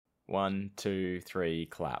1, 2, 3,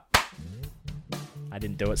 clap. I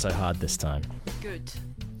didn't do it so hard this time. Good.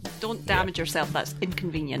 Don't damage yourself, that's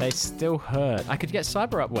inconvenient. They still hurt. I could get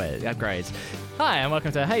cyber upgrades. Hi, and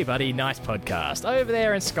welcome to Hey Buddy, Nice Podcast. Over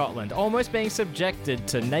there in Scotland, almost being subjected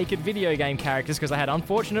to naked video game characters because I had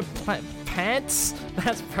unfortunate pants.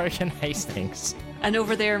 That's Brogan Hastings. And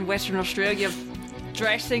over there in Western Australia,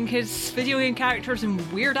 dressing his video game characters in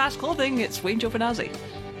weird-ass clothing, it's Wayne Giovinazzi.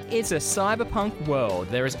 It's a cyberpunk world.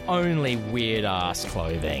 There is only weird-ass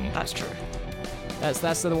clothing. That's true.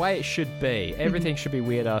 That's the way it should be. Everything should be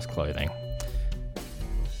weird-ass clothing.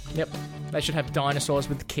 Yep. They should have dinosaurs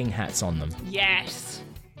with king hats on them. Yes.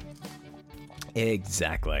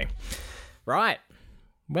 Exactly. Right.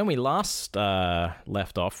 When we last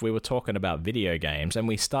left off, we were talking about video games, and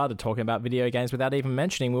we started talking about video games without even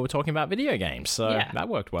mentioning we were talking about video games. So that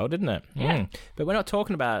worked well, didn't it? Yeah. But we're not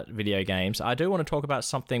talking about video games. I do want to talk about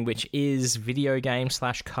something which is video game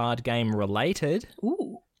 / card game related.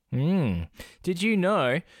 Ooh. Did you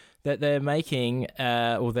know that they're making,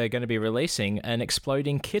 or they're going to be releasing, an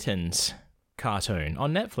Exploding Kittens cartoon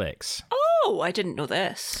on Netflix? Oh, I didn't know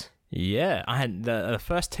this. Yeah, I had the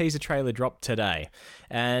first teaser trailer dropped today,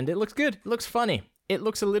 and it looks good. It looks funny. It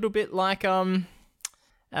looks a little bit like it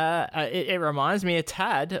reminds me a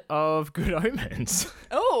tad of Good Omens.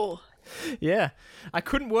 Oh. Yeah, I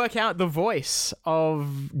couldn't work out the voice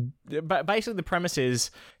of. But basically, the premise is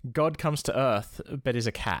God comes to Earth, but is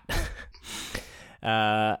a cat.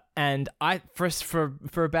 And I for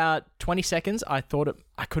about 20 seconds, I thought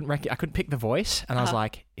I couldn't pick the voice, and I was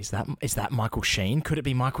like, is that Michael Sheen? Could it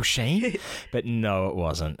be Michael Sheen? But no, it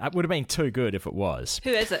wasn't. It would have been too good if it was. Who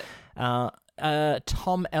is it?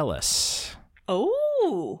 Tom Ellis.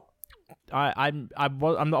 Oh. I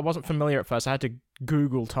wasn't familiar at first. I had to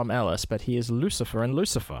Google Tom Ellis, but he is Lucifer in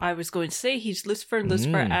Lucifer. I was going to say he's Lucifer in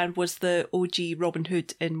Lucifer and was the OG Robin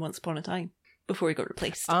Hood in Once Upon a Time before he got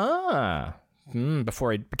replaced.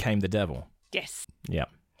 Before he became the devil. Yes. Yeah.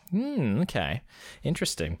 Okay.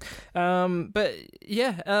 Interesting. But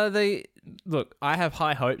yeah, look, I have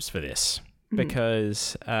high hopes for this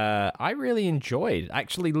because I really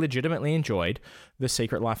legitimately enjoyed The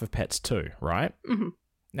Secret Life of Pets 2, right? Mm-hmm.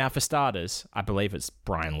 Now, for starters, I believe it's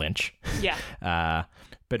Brian Lynch. Yeah.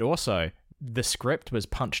 But also, the script was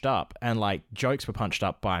punched up and, jokes were punched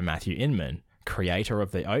up by Matthew Inman, creator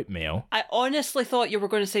of the Oatmeal. I honestly thought you were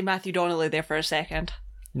going to say Matthew Donnelly there for a second.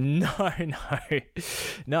 No,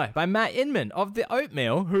 by Matt Inman of the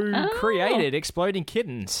Oatmeal, who created Exploding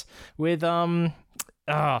Kittens with,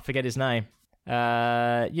 forget his name.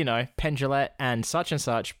 Penn Jillette and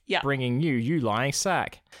such, bringing you lying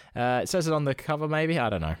sack. It says it on the cover, maybe? I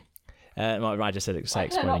don't know. I just said it say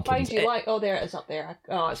Exploding Kittens. There it is up there.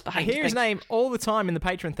 Oh, it's behind I hear his name all the time in the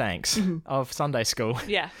patron thanks of Sunday school.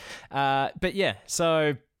 Yeah. But yeah,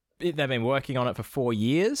 so they've been working on it for 4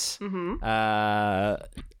 years. Mm-hmm.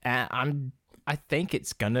 I think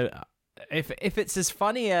it's gonna, if it's as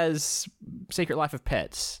funny as Secret Life of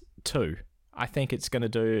Pets 2, I think it's gonna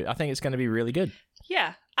be really good.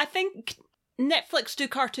 Yeah, I think Netflix do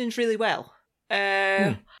cartoons really well,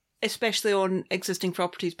 especially on existing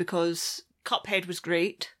properties, because Cuphead was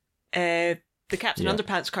great. The Captain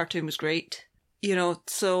Underpants cartoon was great.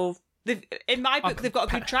 So in my book, they've got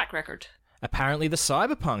a good track record. Apparently, the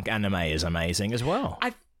Cyberpunk anime is amazing as well.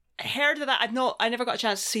 I've heard of that. I never got a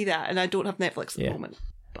chance to see that, and I don't have Netflix at the moment.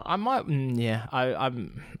 But I might. I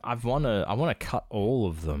want to cut all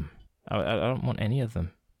of them. I don't want any of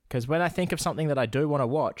them, because when I think of something that I do want to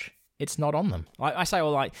watch, it's not on them. I say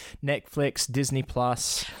all like Netflix, Disney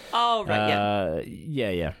Plus. Oh right,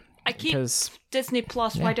 yeah. I keep Disney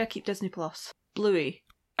Plus. Yeah. Why do I keep Disney Plus? Bluey.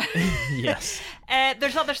 Yes.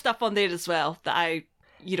 There's other stuff on there as well that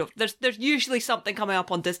there's usually something coming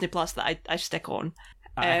up on Disney Plus that I stick on.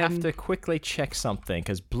 I have to quickly check something,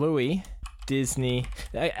 because Bluey, Disney,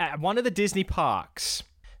 one of the Disney parks,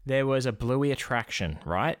 there was a Bluey attraction,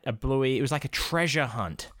 right? It was like a treasure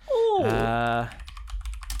hunt. Ooh.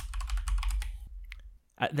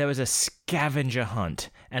 There was a scavenger hunt,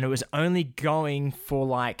 and it was only going for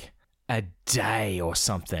like a day or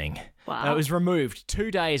something. Wow. It was removed 2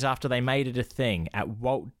 days after they made it a thing at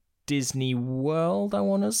Walt Disney World, I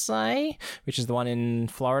want to say, which is the one in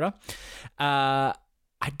Florida. It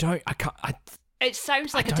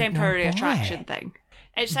sounds like a temporary attraction thing.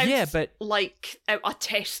 It sounds like a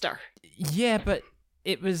tester. Yeah, but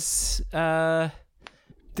it was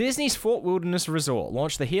Disney's Fort Wilderness Resort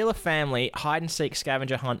launched the Healer Family Hide-and-Seek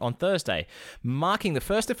Scavenger Hunt on Thursday, marking the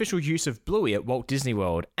first official use of Bluey at Walt Disney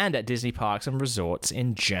World and at Disney parks and resorts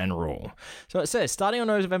in general. So it says, starting on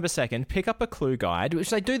November 2nd, pick up a clue guide, which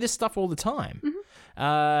they do this stuff all the time.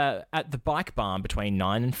 At the bike barn between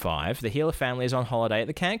 9 and 5, the healer family is on holiday at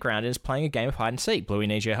the campground and is playing a game of hide and seek. Bluey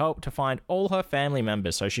needs your help to find all her family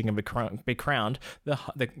members so she can be crowned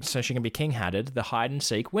so she can be King Hatted, the hide and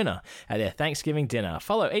seek winner at their Thanksgiving dinner.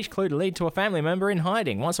 Follow each clue to lead to a family member in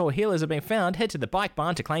hiding. Once all healers have been found, head to the bike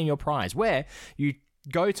barn to claim your prize, where you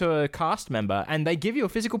go to a cast member and they give you a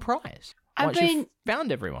physical prize. Once you've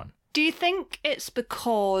found everyone. Do you think it's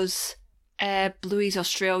because Bluey's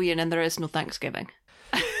Australian and there is no Thanksgiving?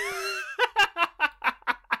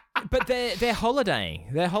 But they're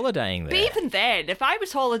holidaying. They're holidaying there. But even then, if I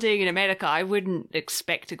was holidaying in America, I wouldn't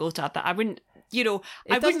expect to go to that. I wouldn't,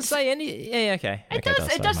 It doesn't say any... Yeah, okay.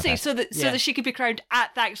 It does say so that she could be crowned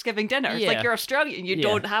at Thanksgiving dinner. It's like you're Australian, you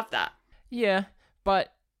don't have that. Yeah,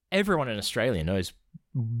 but everyone in Australia knows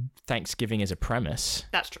Thanksgiving is a premise.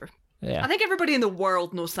 That's true. Yeah. I think everybody in the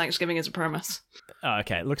world knows Thanksgiving is a premise. Oh,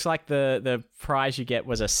 okay. Looks like the prize you get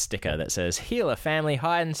was a sticker that says Healer Family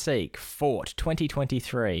Hide and Seek Fort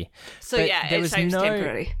 2023. So but it sounds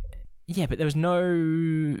temporary. Yeah, but there was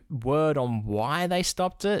no word on why they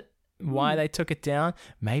stopped it, why they took it down.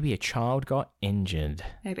 Maybe a child got injured.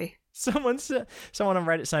 Maybe. Someone on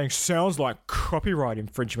Reddit saying, sounds like copyright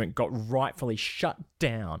infringement got rightfully shut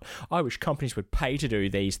down. I wish companies would pay to do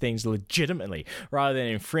these things legitimately rather than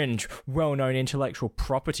infringe well-known intellectual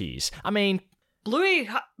properties. I mean... Bluey...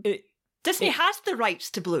 Disney has the rights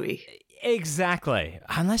to Bluey. Exactly.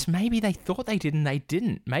 Unless maybe they thought they did and they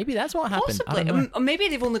didn't. Maybe that's what happened. Possibly. Or maybe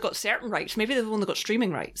they've only got certain rights. Maybe they've only got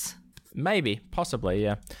streaming rights. Maybe. Possibly,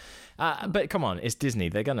 yeah. But come on, it's Disney.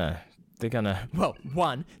 They're gonna, well,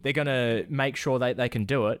 one, they're gonna make sure they can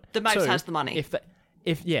do it. The mouse has the money.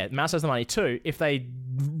 The mouse has the money. Two, if they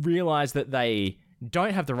realize that they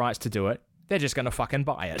don't have the rights to do it, they're just gonna fucking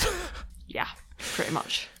buy it. Yeah, pretty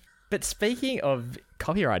much. But speaking of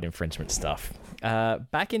copyright infringement stuff,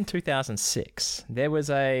 back in 2006, there was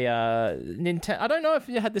a Nintendo. I don't know if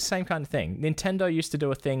you had the same kind of thing. Nintendo used to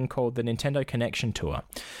do a thing called the Nintendo Connection Tour,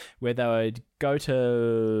 where they would go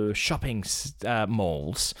to shopping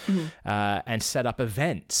malls and set up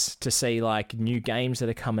events to see like new games that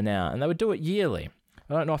are coming out, and they would do it yearly.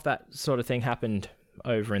 I don't know if that sort of thing happened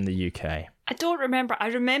over in the UK. I don't remember. I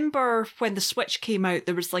remember when the Switch came out,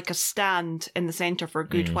 there was like a stand in the centre for a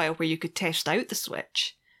good while where you could test out the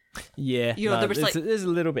Switch. Yeah, there was there's a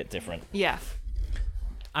little bit different. Yeah.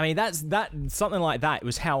 I mean, that's something like that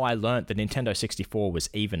was how I learnt that Nintendo 64 was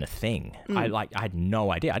even a thing. I had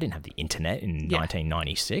no idea. I didn't have the internet in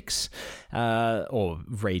 1996 or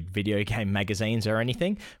read video game magazines or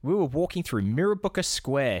anything. We were walking through Mirrabooka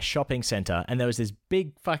Square shopping centre, and there was this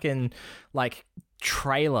big fucking like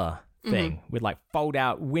trailer thing with like fold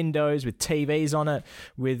out windows with TVs on it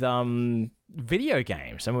with video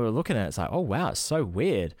games, and we were looking at it. It's like, oh wow, it's so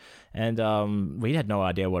weird. And we had no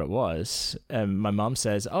idea what it was. My mum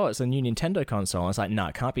says, oh, it's a new Nintendo console. And it's like, no,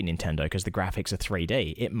 it can't be Nintendo because the graphics are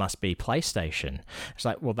 3D. It must be PlayStation. It's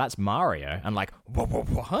like, well, that's Mario. I'm like,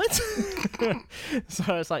 what?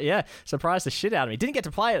 So it's like, yeah, surprised the shit out of me. Didn't get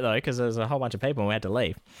to play it though because there was a whole bunch of people and we had to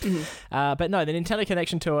leave. But no, the Nintendo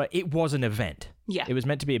Connection Tour, it was an event. Yeah. It was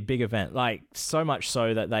meant to be a big event, like so much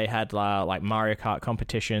so that they had like Mario Kart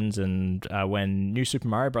competitions, and when New Super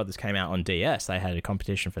Mario Brothers came out on DS, they had a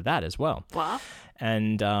competition for that as well. Wow.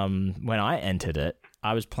 And when I entered it,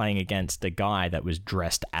 I was playing against a guy that was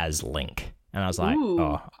dressed as Link. And I was like,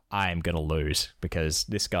 oh, I am going to lose because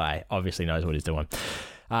this guy obviously knows what he's doing.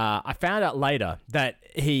 I found out later that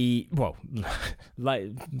he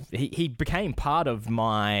became part of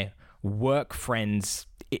my work friends'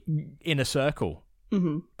 inner circle,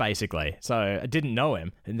 basically. So I didn't know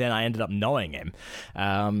him, and then I ended up knowing him.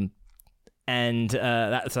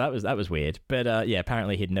 That was weird. But yeah,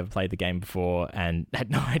 apparently he'd never played the game before and had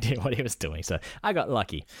no idea what he was doing. So I got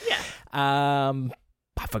lucky. Yeah.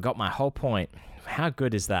 I forgot my whole point. How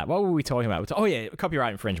good is that? What were we talking about? Oh yeah,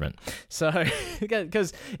 copyright infringement. So,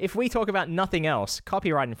 because if we talk about nothing else,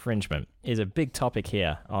 copyright infringement is a big topic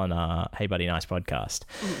here on Hey Buddy Nice podcast.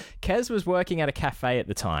 Kez was working at a cafe at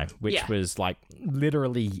the time, which was like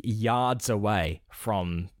literally yards away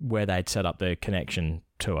from where they'd set up the connection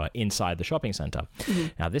tour inside the shopping centre.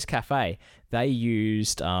 Now, this cafe, they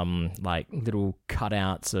used like little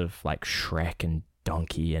cutouts of like Shrek and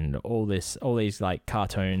Donkey and all these like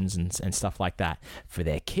cartoons and stuff like that for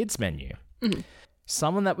their kids menu.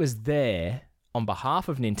 Someone that was there on behalf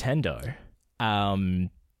of Nintendo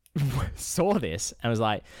saw this and was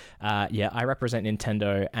like, yeah, I represent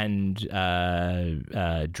Nintendo and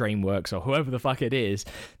DreamWorks or whoever the fuck it is.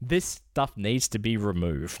 This stuff needs to be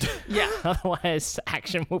removed. Yeah. Otherwise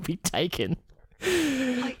action will be taken.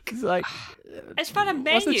 It's for a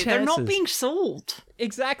what's the menu. They're not chances? being sold.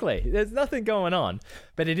 Exactly. There's nothing going on,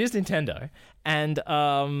 but it is Nintendo, and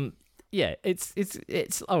yeah, it's this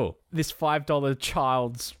 $5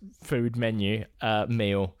 child's food menu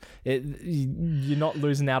meal. You're not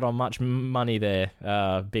losing out on much money there,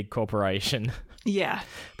 big corporation. Yeah.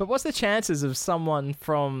 But what's the chances of someone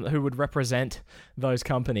who would represent those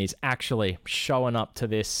companies actually showing up to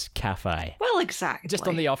this cafe? Well, exactly. Just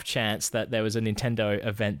on the off chance that there was a Nintendo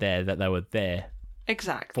event there that they were there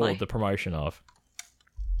exactly for the promotion of.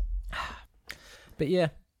 But yeah,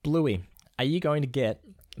 Bluey, are you going to get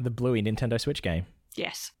the Bluey Nintendo Switch game?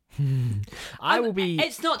 Yes. I will be.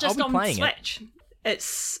 It's not just on Switch.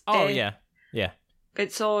 It's yeah.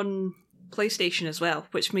 It's on PlayStation as well,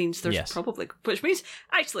 which means there's actually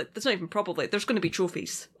there's not even probably there's going to be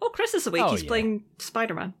trophies. Oh, Chris is awake. He's playing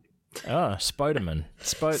Spider-Man. Oh, Spider-Man.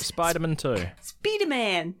 Spider-Man 2.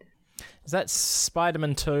 Spider-Man. Is that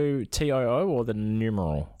Spider-Man 2 TOO or the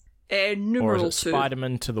numeral? Numeral or is it 2.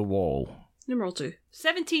 Spider-Man to the wall? Numeral 2.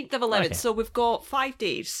 17th of 11th, so we've got 5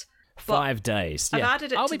 days. 5 days. Yeah. I've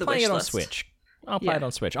added it I'll to be the playing wish it on list. Switch. I'll play it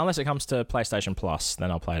on Switch. Unless it comes to PlayStation Plus, then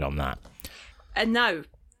I'll play it on that. And now,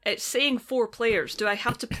 it's saying 4 players. Do I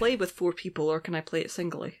have to play with 4 people, or can I play it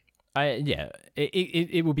singly?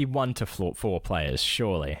 It will be 1 to 4 players,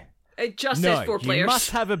 surely. It just says 4 players. You must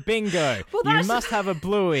have a bingo. You must have a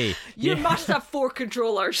Bluey. You must have 4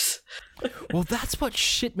 controllers. Well, that's what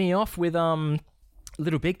shit me off with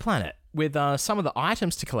Little Big Planet. With some of the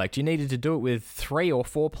items to collect, you needed to do it with 3 or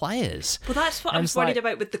 4 players. Well, that's what I was worried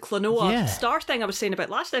about with the Klonoa Star thing I was saying about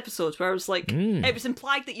last episode, where I was like, it was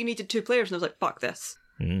implied that you needed 2 players, and I was like, fuck this.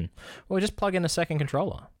 Well, just plug in a second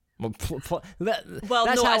controller. That's no,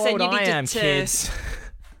 how I said old I am, kids.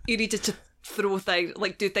 You needed to throw things,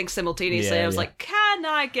 like do things simultaneously. I was like, can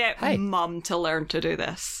I get Mum to learn to do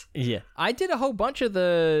this? Yeah, I did a whole bunch of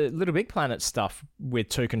the Little Big Planet stuff with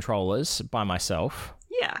 2 controllers by myself.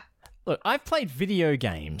 Yeah. Look, I've played video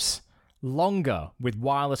games longer with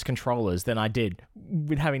wireless controllers than I did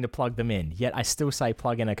with having to plug them in, yet I still say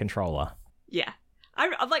plug in a controller. Yeah.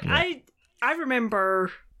 I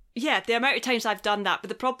remember, the amount of times I've done that, but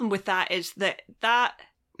the problem with that is that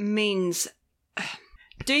means...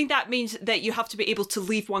 Doing that means that you have to be able to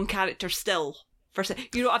leave one character still.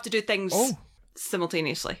 You don't have to do things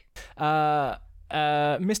simultaneously.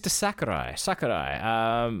 Mr. Sakurai,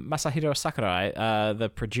 Masahiro Sakurai, the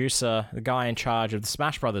producer, the guy in charge of the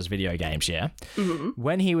Smash Brothers video games,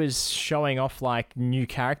 when he was showing off like new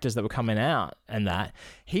characters that were coming out and that,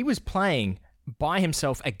 he was playing by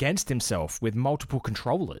himself against himself with multiple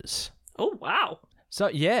controllers. Oh, wow. So,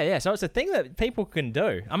 so it's a thing that people can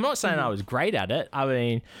do. I'm not saying I was great at it. I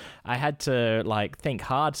mean, I had to like think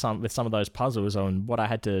hard with some of those puzzles on what I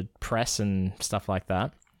had to press and stuff like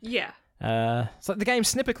that. Yeah. It's like the game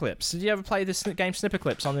Snipper Clips. Did you ever play this game Snipper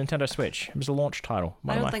Clips on Nintendo Switch? It was a launch title.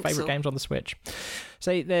 One of my favourite games on the Switch.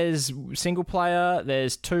 See, there's single player,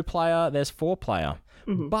 there's 2 player, there's 4 player.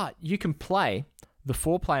 But you can play the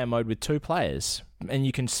 4 player mode with 2 players, and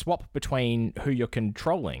you can swap between who you're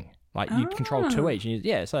controlling. Like, you control 2 each.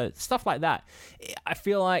 And so stuff like that. I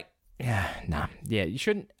feel like, you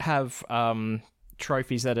shouldn't have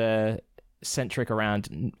trophies that are centric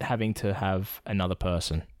around having to have another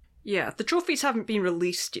person. Yeah, the trophies haven't been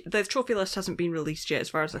released. The trophy list hasn't been released yet, as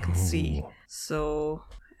far as I can see. So,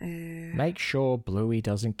 make sure Bluey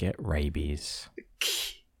doesn't get rabies.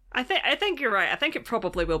 I think you're right. I think it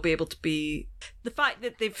probably will be able to be... The fact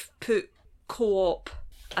that they've put co-op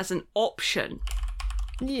as an option...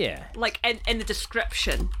 Yeah. Like, in the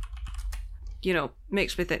description,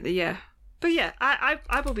 makes me think that, But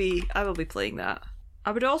I will be playing that.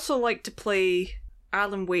 I would also like to play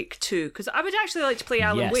Alan Wake 2, because I would actually like to play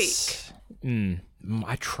Alan Wake.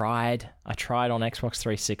 I tried on Xbox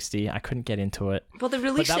 360. I couldn't get into it. Well, they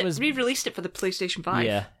re-released it for the PlayStation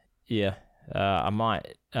 5. Yeah. I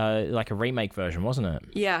might. Like a remake version, wasn't it?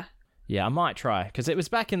 Yeah. Yeah, I might try, because it was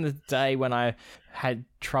back in the day when I had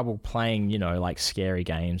trouble playing, like scary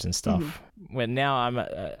games and stuff. When now I'm,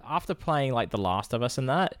 after playing like The Last of Us and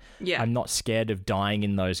that, I'm not scared of dying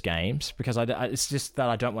in those games, because it's just that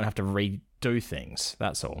I don't want to have to redo things,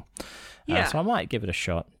 that's all. Yeah. So I might give it a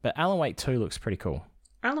shot. But Alan Wake 2 looks pretty cool.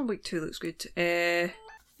 Alan Wake 2 looks good.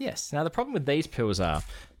 Yes. Now, the problem with these pills are,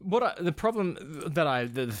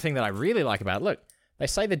 the thing that I really like about it, look, they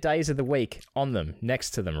say the days of the week on them, next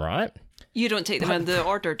to them, right? You don't take them in the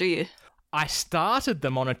order, do you? I started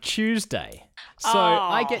them on a Tuesday. So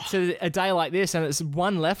I get to a day like this and it's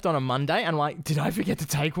one left on a Monday and I'm like, did I forget to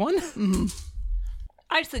take one?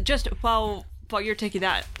 Actually, just while you're taking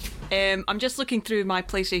that, I'm just looking through my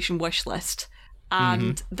PlayStation wish list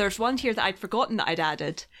and there's one here that I'd forgotten that I'd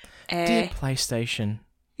added. Dear PlayStation,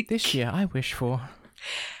 this year I wish for...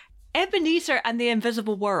 Ebenezer and the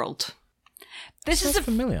Invisible World. This is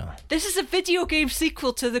familiar. This is a video game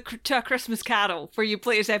sequel to A Christmas Carol, where you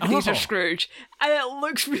play as Ebenezer Scrooge, and it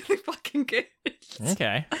looks really fucking good.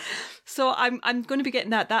 Okay. So I'm going to be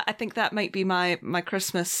getting that. I think that might be my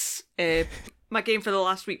Christmas my game for the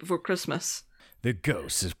last week before Christmas. The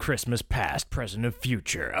ghosts of Christmas past, present, and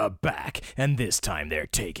future are back, and this time they're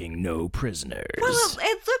taking no prisoners. Well,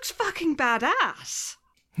 it looks fucking badass.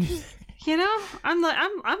 You know,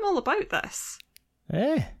 I'm all about this.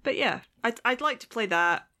 But yeah, I'd like to play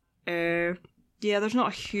that. Yeah, there's not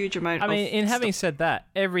a huge amount. Having said that,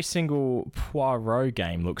 every single Poirot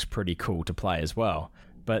game looks pretty cool to play as well,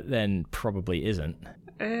 but then probably isn't.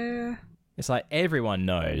 It's like everyone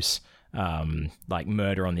knows, like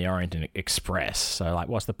Murder on the Orient Express. So like,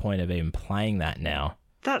 what's the point of even playing that now?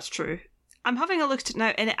 That's true. I'm having a look at it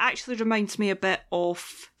now, and it actually reminds me a bit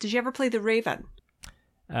of. Did you ever play The Raven?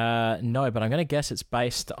 No, but I'm going to guess it's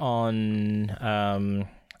based on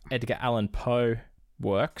Edgar Allan Poe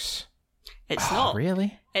works. It's not.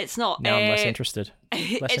 Really? It's not. Now I'm less interested.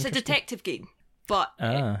 It's a detective game, but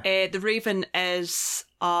The Raven is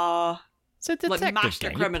it's a detective master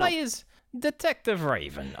game. criminal. You play as Detective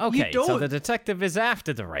Raven. Okay, so the detective is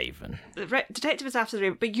after the Raven. The detective is after the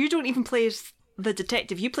Raven, but you don't even play as the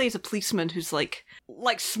detective. You play as a policeman who's like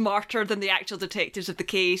smarter than the actual detectives of the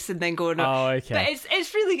case, and then going. Oh, okay. But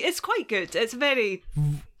it's quite good. It's a very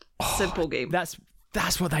simple game.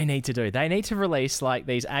 That's what they need to do. They need to release like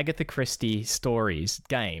these Agatha Christie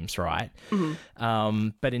games, right? Mm-hmm.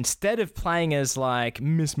 But instead of playing as like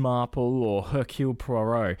Miss Marple or Hercule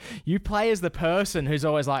Poirot, you play as the person who's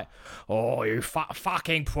always like, "Oh, you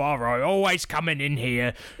fucking Poirot, always coming in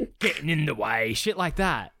here, getting in the way," shit like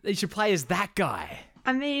that. You should play as that guy.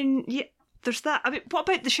 I mean, yeah, there's that. I mean, what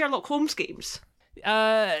about the Sherlock Holmes games?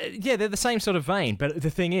 Yeah, they're the same sort of vein, but the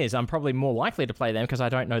thing is, I'm probably more likely to play them because I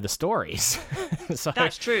don't know the stories. So,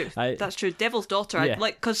 that's true. That's true. Devil's Daughter, yeah.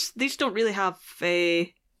 Because these don't really have.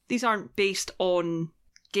 These aren't based on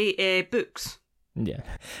books. Yeah,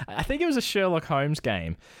 I think it was a Sherlock Holmes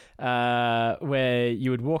game where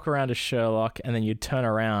you would walk around as Sherlock and then you'd turn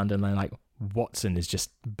around and then like Watson is just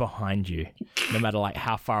behind you, no matter like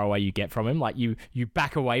how far away you get from him. Like you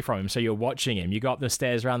back away from him, so you're watching him. You go up the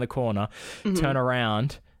stairs around the corner, turn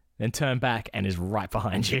around, then turn back, and is right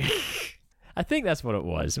behind you. I think that's what it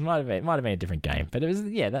was. It might have been a different game, but it was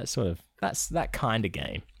that's that kind of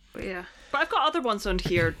game. But yeah, but I've got other ones on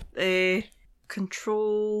here.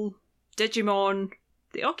 Control, Digimon,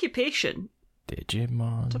 The Occupation.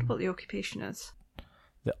 Digimon. I don't know what The Occupation is.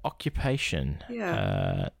 The Occupation.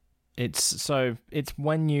 Yeah. It's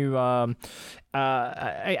when you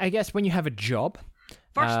I guess when you have a job.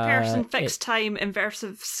 First person, fixed time,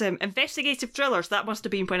 investigative thrillers. That must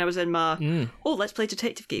have been when I was in my let's play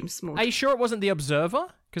detective games mode. Are you sure it wasn't The Observer?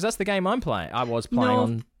 Because that's the game I was playing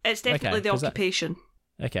on. No, it's definitely The Occupation.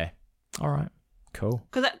 Okay. All right. Cool.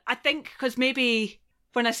 Because I think maybe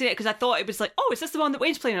when I say it, because I thought it was like, is this the one that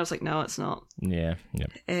Wayne's playing? I was like, no, it's not. Yeah.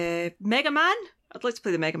 Mega Man? I'd like to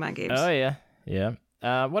play the Mega Man games. Oh, yeah. Yeah.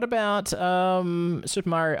 What about Super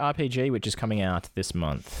Mario RPG, which is coming out this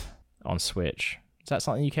month on Switch? Is that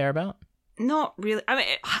something you care about? Not really. I mean,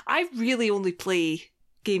 I really only play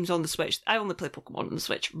games on the Switch. I only play Pokemon on the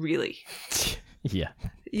Switch, really. Yeah.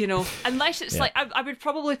 You know, unless it's like, I would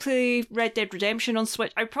probably play Red Dead Redemption on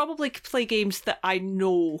Switch. I'd probably play games that I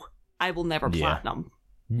know I will never platinum.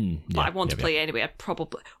 But I want to play anyway. I'd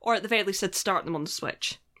probably, or at the very least, I'd start them on the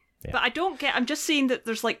Switch. Yeah. But I don't get. I'm just seeing that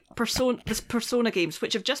there's like Persona games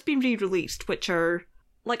which have just been re-released, which are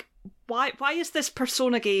like, why is this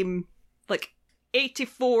Persona game like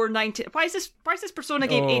 84.90? Why is this Persona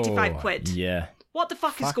game 85 quid? Yeah. What the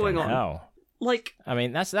fuck is going on? Hell. Like, I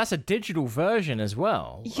mean, that's a digital version as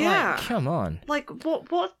well. Yeah. Like, come on. Like,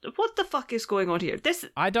 what the fuck is going on here?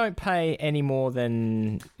 I don't pay any more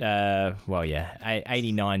than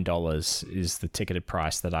 $89 is the ticketed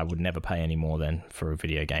price that I would never pay any more than for a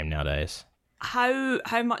video game nowadays. How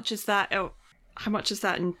much is that? How much is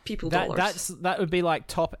that in dollars? That would be like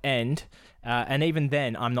top end. And even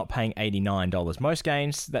then, I'm not paying $89. Most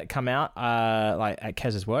games that come out, like at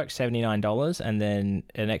Kez's work, $79, and then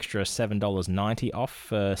an extra $7.90 off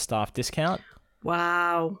for staff discount.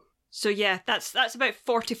 Wow. So yeah, that's about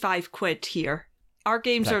 45 quid here. Our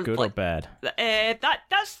games Is that are good like, or bad?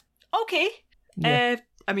 That's okay. Yeah.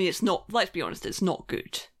 I mean, it's not. Let's be honest, it's not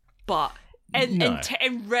good. But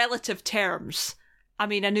in relative terms, I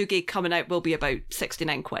mean, a new game coming out will be about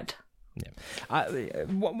 69 quid. Yeah.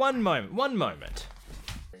 One moment.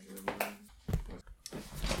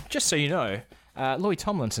 Just so you know, Louis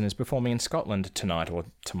Tomlinson is performing in Scotland tonight or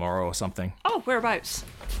tomorrow or something. Oh, whereabouts?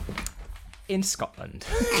 In Scotland.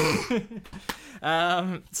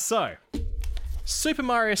 So, Super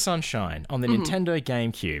Mario Sunshine on the Nintendo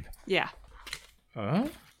GameCube. Yeah. No.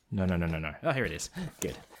 Oh, here it is.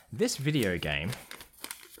 Good. This video game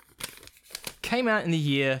came out in the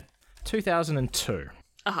year 2002.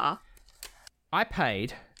 Uh-huh. I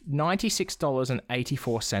paid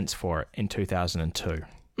 $96.84 for it in 2002.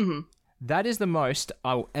 Mm-hmm. That is the most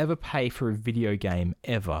I'll ever pay for a video game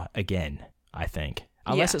ever again, I think.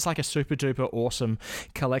 Unless it's like a super duper awesome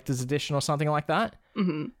collector's edition or something like that.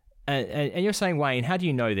 Mm-hmm. And you're saying, Wayne, how do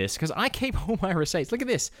you know this? Because I keep all my receipts. Look at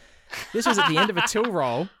this. This was at the end of a till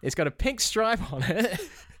roll. It's got a pink stripe on it.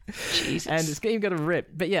 Jesus. And it's even got a rip.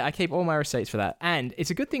 But yeah, I keep all my receipts for that. And it's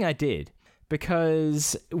a good thing I did.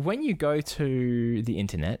 Because when you go to the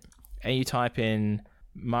internet and you type in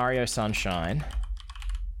Mario Sunshine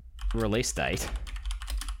release date,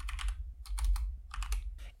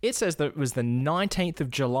 it says that it was the 19th of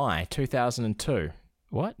July, 2002.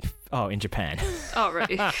 What? Oh, in Japan. Oh, right.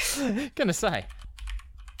 Gonna say.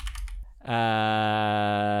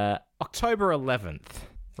 October 11th,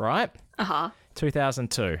 right? Uh-huh.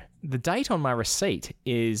 2002. The date on my receipt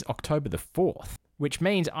is October the 4th. Which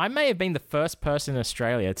means I may have been the first person in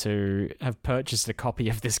Australia to have purchased a copy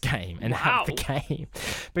of this game and have the game.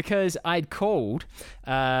 Because I'd called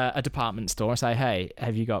a department store and say, hey,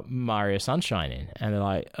 have you got Mario Sunshine in? And they're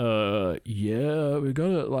like, yeah, we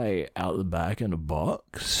got it like out the back in a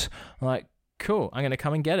box. I'm like, cool, I'm going to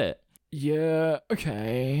come and get it. Yeah,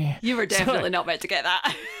 okay. You were definitely not meant to get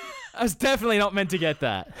that. I was definitely not meant to get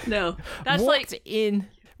that. No. That's walked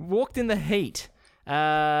in the heat.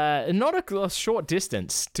 Not a short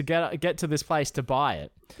distance to get to this place to buy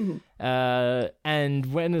it. Mm-hmm.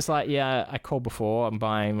 And when it's like, yeah, I called before, I'm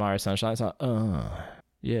buying Mario Sunshine. It's like,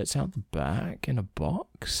 yeah, it's out the back in a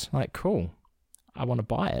box. Like, cool. I want to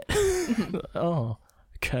buy it. Oh,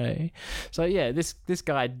 okay. So yeah, this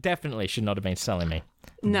guy definitely should not have been selling me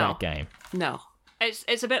that game. No.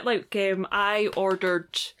 It's a bit like I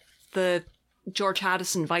ordered the George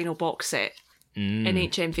Harrison vinyl box set in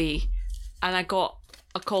HMV. And I got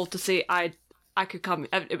a call to say I could come.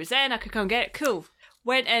 It was then I could come get it. Cool.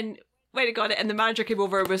 Went and got it, and the manager came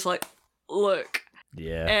over and was like, "Look,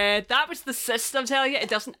 that was the system. Telling you, it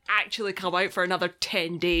doesn't actually come out for another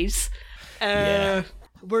 10 days.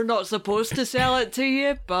 We're not supposed to sell it to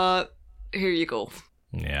you, but here you go."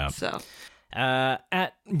 Yeah. So.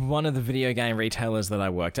 At one of the video game retailers that I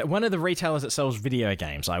worked at, one of the retailers that sells video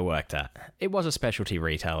games I worked at, it was a specialty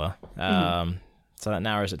retailer. So that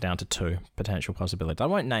narrows it down to two potential possibilities. I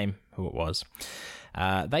won't name who it was.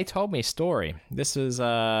 They told me a story. This is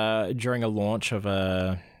during a launch of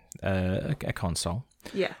a console.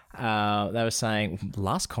 Yeah. They were saying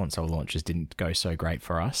last console launches didn't go so great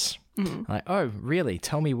for us. Mm-hmm. Like, oh, really?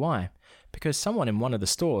 Tell me why. Because someone in one of the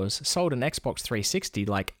stores sold an Xbox 360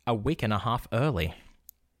 like a week and a half early.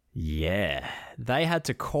 Yeah. They had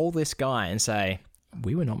to call this guy and say,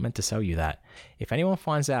 we were not meant to sell you that. If anyone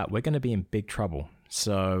finds out, we're going to be in big trouble.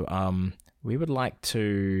 So we would like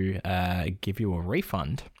to give you a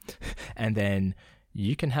refund, and then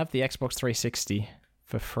you can have the Xbox 360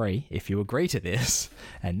 for free if you agree to this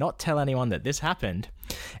and not tell anyone that this happened.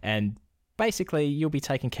 And basically, you'll be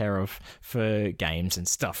taken care of for games and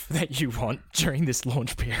stuff that you want during this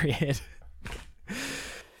launch period.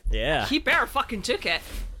 Yeah. He better fucking took it.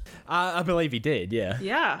 I believe he did, yeah.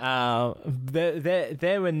 Yeah.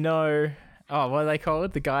 There were no... Oh, what are they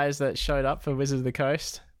called? The guys that showed up for Wizards of the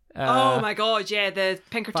Coast? Oh my god, yeah, the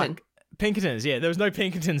Pinkerton. Pinkertons, yeah. There was no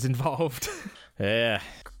Pinkertons involved. Yeah.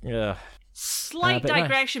 Slight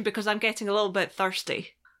digression because I'm getting a little bit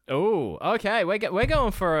thirsty. Oh, okay. We're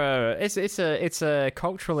going for a... It's a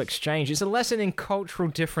cultural exchange. It's a lesson in cultural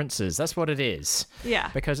differences. That's what it is. Yeah.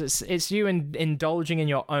 Because it's you indulging in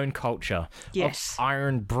your own culture. Yes. Of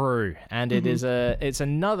Iron Brew, and it's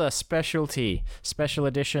another special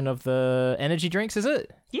edition of the energy drinks. Is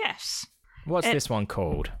it? Yes. What's this one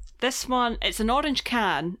called? This one, it's an orange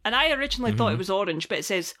can, and I originally thought it was orange, but it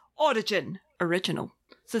says Origin Original.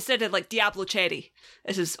 So instead of like Diablo Cherry,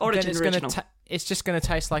 this is Origin Original. It's just going to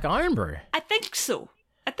taste like Iron Brew. I think so.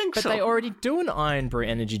 But they already do an Iron Brew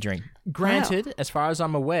energy drink. Granted, as far as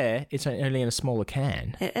I'm aware, it's only in a smaller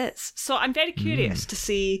can. It is. So I'm very curious to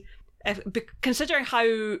see, considering how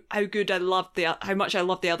good how much I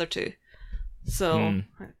love the other two. So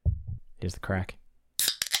here's the crack.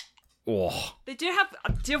 Oh, they do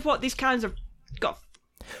have what these cans have got.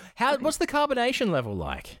 What's the carbonation level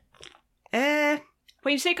like? When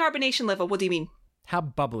you say carbonation level, what do you mean? How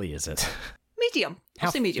bubbly is it? Medium.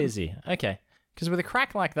 I'll say medium. Fizzy? Okay. Because with a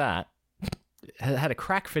crack like that, had a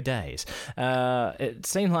crack for days. It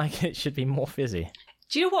seemed like it should be more fizzy.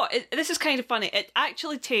 Do you know what? This is kind of funny. It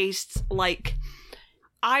actually tastes like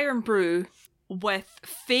Iron Brew with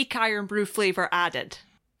fake Iron Brew flavour added.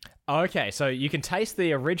 Okay, so you can taste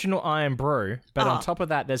the original Iron Brew, but on top of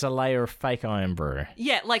that, there's a layer of fake Iron Brew.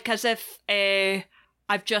 Yeah, like as if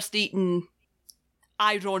I've just eaten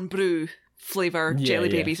Iron Brew flavour jelly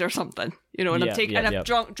babies or something. You know, and I've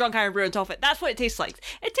drunk Iron Brew on top of it. That's what it tastes like.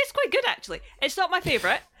 It tastes quite good, actually. It's not my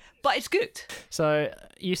favourite, but it's good. So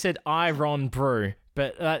you said Iron Brew,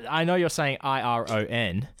 but I know you're saying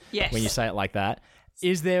IRON when you say it like that.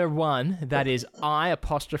 Is there one that is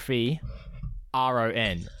I''RON?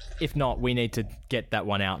 If not, we need to get that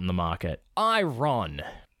one out in the market. Iron.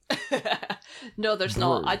 No, there's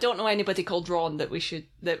not. I don't know anybody called Ron that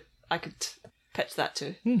I could pitch that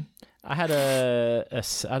to. I had I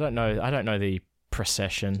don't know the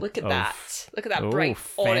procession. Look at that. Look at that bright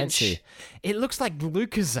orange. Fancy. It looks like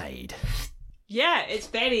Lucozade. Yeah, it's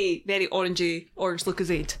very, very orangey, orange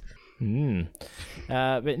Lucozade.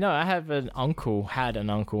 But no, I had an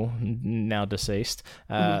uncle, now deceased,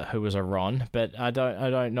 who was a Ron, but I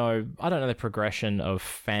don't know the progression of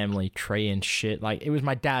family tree and shit. Like, it was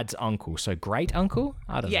my dad's uncle, so great uncle?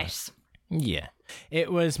 I don't know. Yes. Yeah.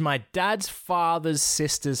 It was my dad's father's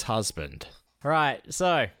sister's husband. Right,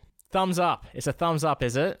 so, thumbs up. It's a thumbs up,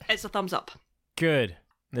 is it? It's a thumbs up. Good.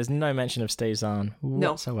 There's no mention of Steve Zahn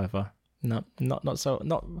whatsoever. No, not so.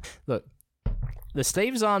 Look. The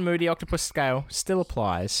Steve Zahn Moody Octopus scale still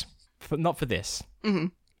applies, but not for this. Mm-hmm.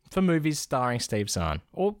 For movies starring Steve Zahn,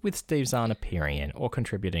 or with Steve Zahn appearing in, or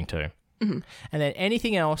contributing to. Mm-hmm. And then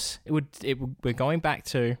anything else, we're going back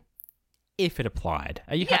to if it applied.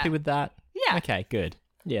 Are you happy with that? Yeah. Okay, good.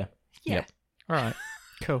 Yeah. Yeah. Yep. All right,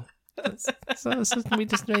 cool. We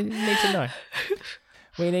just need to know.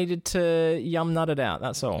 We needed to yum nut it out,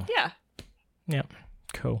 that's all. Yeah. Yep,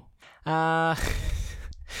 cool. I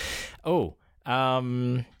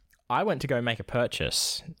went to go make a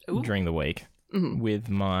purchase during the week with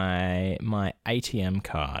my ATM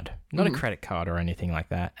card. Not a credit card or anything like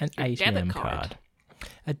that. An ATM card.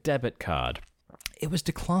 A debit card. It was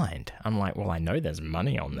declined. I'm like, well, I know there's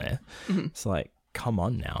money on there. It's like, come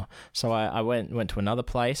on now. So I went to another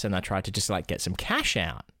place and I tried to just like get some cash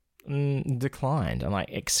out. Declined. I'm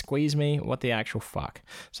like, squeeze me, what the actual fuck?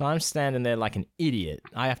 So I'm standing there like an idiot.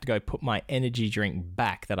 I have to go put my energy drink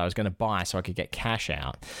back that I was going to buy so I could get cash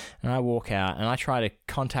out. And I walk out and I try to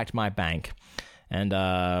contact my bank, and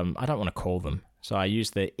I don't want to call them, so I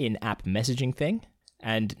use the in-app messaging thing.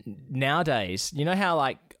 And nowadays, you know how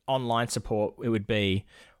like online support, it would be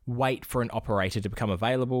wait for an operator to become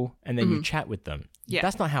available and then you chat with them. Yeah.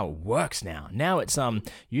 That's not how it works now. Now it's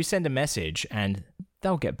you send a message and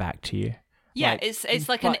they'll get back to you. Yeah, like, it's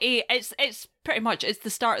like it's pretty much, it's the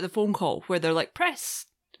start of the phone call where they're like, press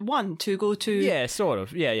 1 to go to... Yeah, sort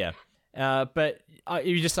of. Yeah. But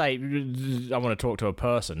you just say, I want to talk to a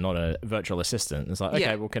person, not a virtual assistant. It's like,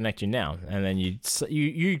 okay, we'll connect you now. And then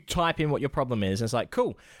you type in what your problem is. And it's like,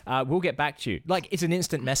 cool, we'll get back to you. Like, it's an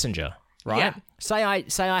instant messenger, right? Yeah. Say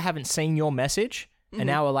I haven't seen your message. An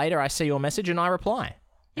hour later, I see your message and I reply.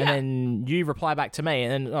 And then you reply back to me,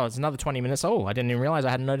 and then it's another 20 minutes. Oh, I didn't even realize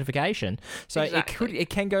I had a notification. So it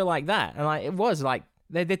can go like that. And like it was like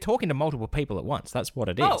they're talking to multiple people at once. That's what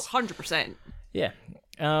it is. Oh, 100%. Yeah.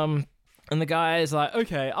 And the guy is like,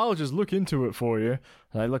 okay, I'll just look into it for you.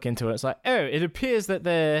 And I look into it. It's like, oh, it appears that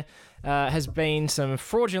there has been some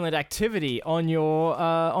fraudulent activity on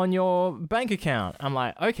your bank account. I'm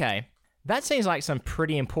like, okay. That seems like some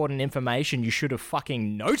pretty important information you should have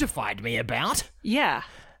fucking notified me about. Yeah.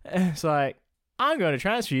 It's like, I'm going to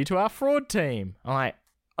transfer you to our fraud team. I'm like,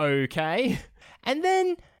 okay. And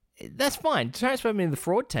then, that's fine. Transfer me to the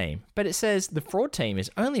fraud team. But it says the fraud team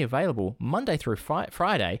is only available Monday through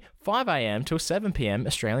Friday, 5 a.m. till 7 p.m.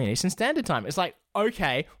 Australian Eastern Standard Time. It's like,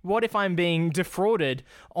 okay, what if I'm being defrauded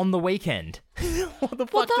on the weekend? What the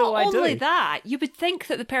fuck do I do? Not only that, you would think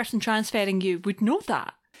that the person transferring you would know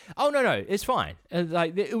that. Oh, no, it's fine.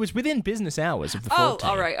 Like it was within business hours of the fraud team.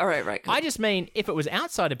 All right. I just mean if it was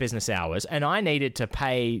outside of business hours and I needed to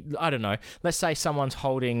pay, I don't know, let's say someone's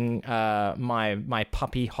holding my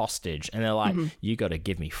puppy hostage and they're like, you got to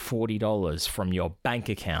give me $40 from your bank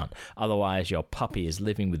account, otherwise your puppy is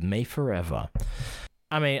living with me forever.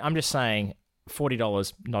 I mean, I'm just saying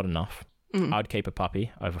 $40, not enough. I'd keep a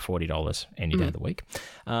puppy over $40 any day of the week.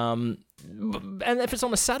 And if it's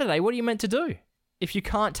on a Saturday, what are you meant to do? If you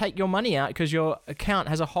can't take your money out because your account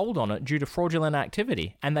has a hold on it due to fraudulent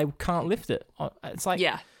activity and they can't lift it, it's like,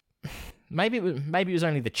 maybe it was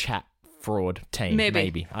only the chat fraud team.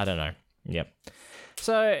 Maybe I don't know. Yep.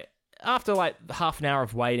 So after like half an hour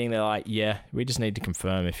of waiting, they're like, yeah, we just need to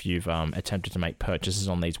confirm if you've attempted to make purchases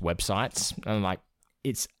on these websites. And I'm like,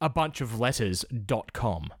 it's a bunch of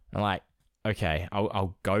letters.com. I'm like, okay,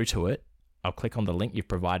 I'll go to it. I'll click on the link you've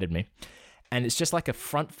provided me. And it's just like a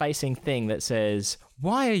front-facing thing that says,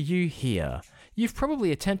 why are you here? You've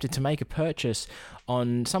probably attempted to make a purchase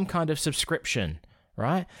on some kind of subscription,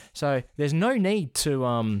 right? So there's no need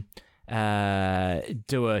to do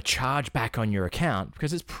a chargeback on your account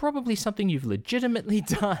because it's probably something you've legitimately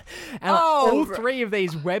done. And all three of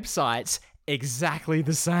these websites exactly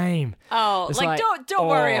the same. Oh, it's like don't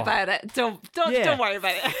worry about it. Don't worry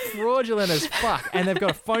about it. Fraudulent as fuck. And they've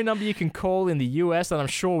got a phone number you can call in the US that I'm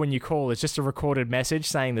sure when you call it's just a recorded message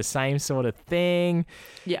saying the same sort of thing.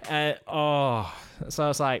 Yeah. So I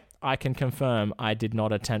was like, I can confirm I did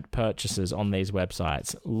not attempt purchases on these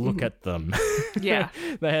websites. Look at them. Yeah.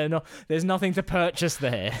 There's nothing to purchase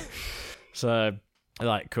there. So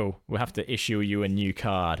like, cool, we'll have to issue you a new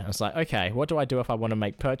card. I was like, okay, what do I do if I want to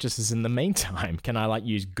make purchases in the meantime? Can I like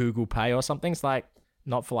use Google Pay or something? It's like,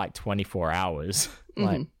 not for like 24 hours.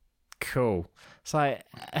 Like, cool. It's like,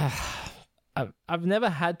 I've never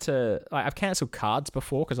had to, like, I've cancelled cards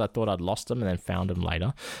before because I thought I'd lost them and then found them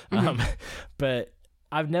later. But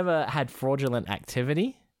I've never had fraudulent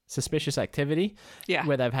activity, suspicious activity,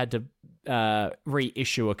 where they've had to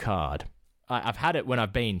reissue a card. I've had it when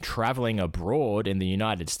I've been traveling abroad in the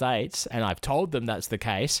United States, and I've told them that's the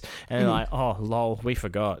case, and they're like, "Oh, lol, we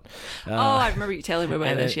forgot." I remember you telling me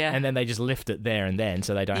about this, yeah. And then they just lift it there and then,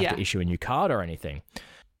 so they don't have to issue a new card or anything.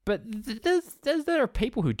 But there are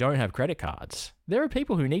people who don't have credit cards. There are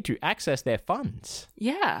people who need to access their funds.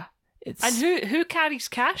 Yeah, and who carries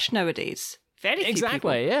cash nowadays? Very few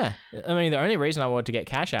people. Yeah. I mean, the only reason I wanted to get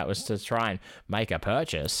cash out was to try and make a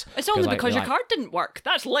purchase. It's only because your card didn't work.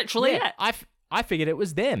 That's literally it. I figured it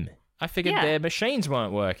was them. I figured their machines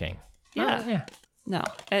weren't working. Yeah. No,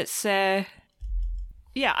 it's... I've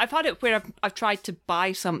had it where I've tried to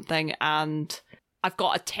buy something and I've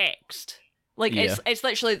got a text. Like, it's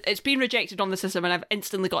literally... It's been rejected on the system and I've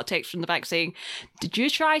instantly got a text from the bank saying, did you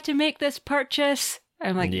try to make this purchase?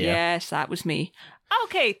 I'm like, yes, that was me.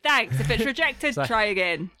 Okay, thanks. If it's rejected, try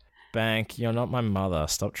again. Bank, you're not my mother.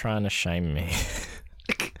 Stop trying to shame me.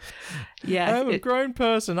 Yeah, I'm a grown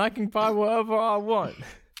person. I can buy whatever I want.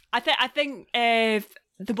 I think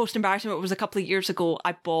the most embarrassing one was a couple of years ago.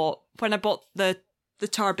 When I bought the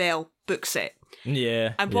Tarbell book set.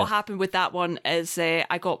 Yeah. And what happened with that one is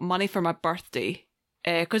I got money for my birthday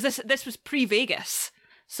because this was pre-Vegas.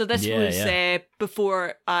 So this was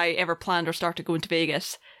before I ever planned or started going to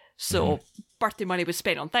Vegas. So birthday money was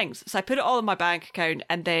spent on things. So I put it all in my bank account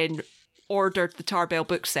and then ordered the Tarbell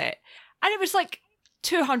book set. And it was like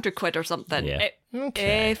 200 quid or something.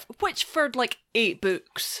 Yeah. Which for like 8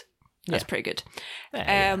 books, that's pretty good.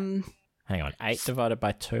 Hang on, 8 divided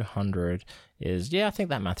by 200 is, I think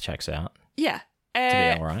that math checks out. Yeah.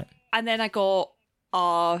 To be all right. And then I got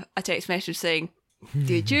a text message saying,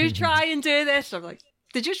 did you try and do this? I'm like,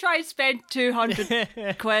 did you try and spend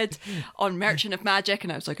 200 quid on Merchant of Magic?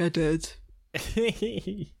 And I was like, I did.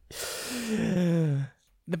 The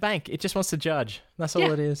bank, it just wants to judge. That's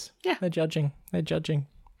all it is. Yeah. They're judging.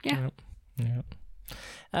 Yeah.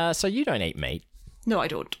 So you don't eat meat? No, I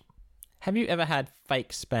don't. Have you ever had fake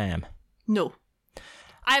spam? No.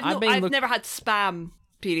 I've never had spam,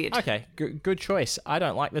 period. Okay, good choice. I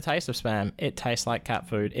don't like the taste of spam. It tastes like cat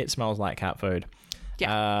food. It smells like cat food.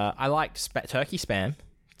 Yeah. I like turkey spam.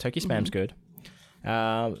 Turkey spam's good.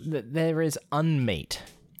 There is unmeat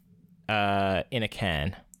in a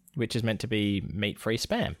can, which is meant to be meat-free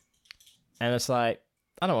spam. And it's like,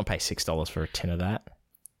 I don't want to pay $6 for a tin of that.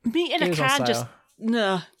 Meat in a can just...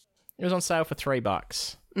 No. It was on sale for $3.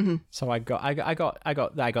 Mm-hmm. So I got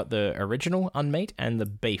the original unmeat and the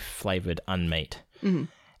beef-flavoured unmeat. Mm-hmm.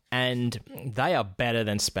 And they are better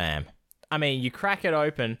than spam. I mean, you crack it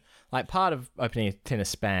open... Like, part of opening a tin of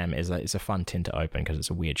spam is it's a fun tin to open because it's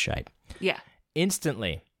a weird shape. Yeah.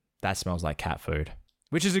 Instantly, that smells like cat food,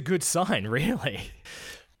 which is a good sign, really.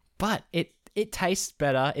 But it tastes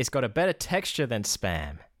better. It's got a better texture than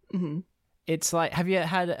spam. Mm-hmm. It's like, have you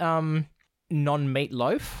had non-meat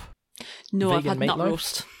loaf? No, Vegan I've had nut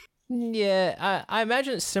roast. Yeah, I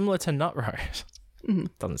imagine it's similar to nut roast. Mm-hmm.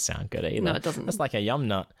 Doesn't sound good either. No, it doesn't. That's like a yum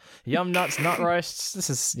nut. Yum nuts, nut roasts. This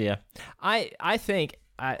is, I think...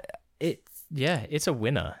 it's a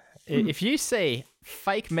winner. If you see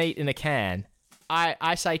fake meat in a can,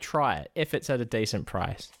 I say try it if it's at a decent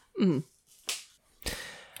price. Mm.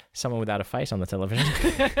 Someone without a face on the television.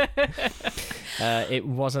 It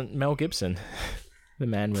wasn't Mel Gibson, the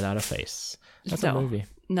man without a face. That's a movie.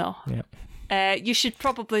 No. Yeah. You should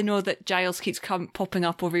probably know that Giles keeps popping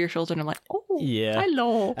up over your shoulder, and I'm like, oh, Yeah.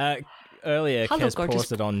 hello. Earlier, Hello, Kez gorgeous.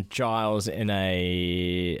 posted on Giles in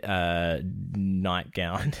a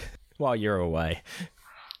nightgown while you're away.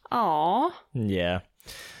 Aw. Yeah.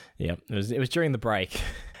 It was during the break.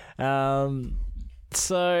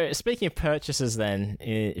 So speaking of purchases, then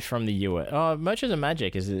from the US, Merchants of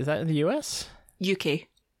Magic is that in the US? UK.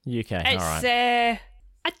 UK. It's, all right.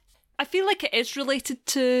 I feel like it is related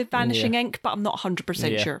to Vanishing Ink, but I'm not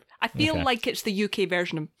 100% sure. I feel like it's the UK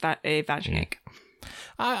version of Vanishing Ink.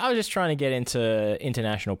 I was just trying to get into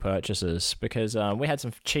international purchases because we had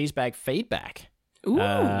some cheese bag feedback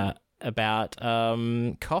about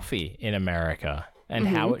coffee in America and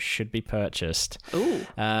how it should be purchased. Ooh.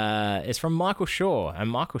 It's from Michael Shaw, and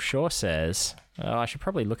Michael Shaw says, I should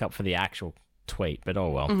probably look up for the actual tweet, but oh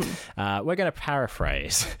well. We're going to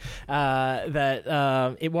paraphrase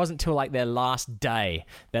that it wasn't till like their last day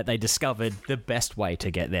that they discovered the best way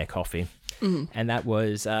to get their coffee. And that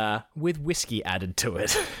was with whiskey added to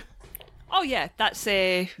it. Oh yeah, that's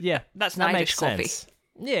an Irish coffee. Sense.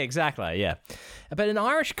 Yeah, exactly. Yeah, but an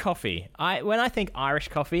Irish coffee. When I think Irish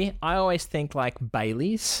coffee, I always think like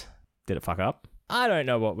Bailey's. Did it fuck up? I don't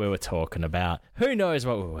know what we were talking about. Who knows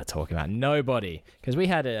what we were talking about? Nobody, because we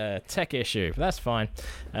had a tech issue. But that's fine.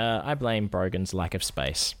 I blame Brogan's lack of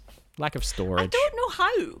space, lack of storage. I don't know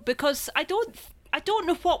how, because I don't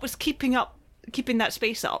know what was keeping that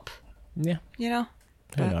space up. Yeah. You know?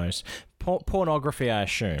 Who knows? Pornography, I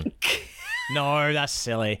assume. No, that's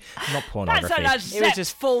silly. Not pornography. That's an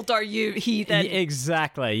unzipped folder, you heathen.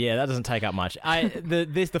 Exactly. Yeah, that doesn't take up much.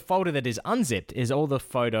 The folder that is unzipped is all the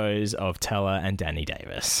photos of Teller and Danny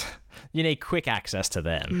Davis. You need quick access to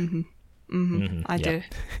them. I do.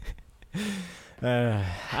 I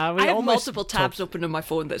have multiple tabs open on my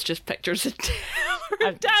phone that's just pictures of Taylor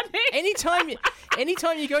and Danny.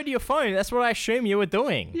 Anytime you go to your phone, that's what I assume you were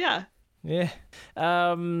doing. Yeah. Yeah.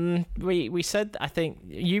 We said, I think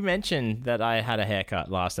you mentioned that I had a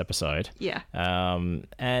haircut last episode. Yeah.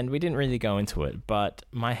 And we didn't really go into it, but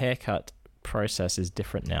my haircut process is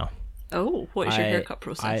different now. Oh, what is your haircut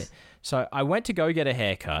process? So I went to go get a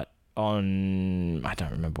haircut on, I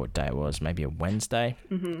don't remember what day it was, maybe a Wednesday.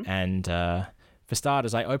 And for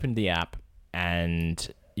starters, I opened the app and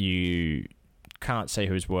you can't see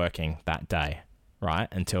who's working that day, right?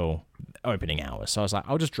 Until opening hours. So I was like,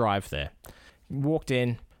 I'll just drive there. Walked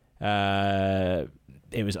in. It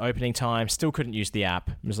was opening time. Still couldn't use the app.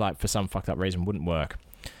 It was like, for some fucked up reason, wouldn't work.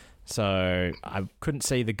 So I couldn't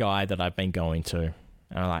see the guy that I've been going to.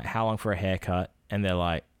 And I'm like, how long for a haircut? And they're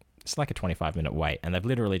like, it's like a 25-minute wait. And they've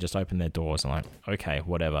literally just opened their doors. I'm like, okay,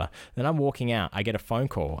 whatever. Then I'm walking out. I get a phone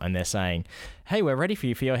call and they're saying, hey, we're ready for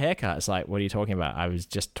you for your haircut. It's like, what are you talking about? I was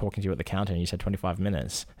just talking to you at the counter and you said 25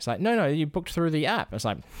 minutes. It's like, no, you booked through the app. It's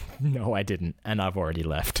like, no, I didn't. And I've already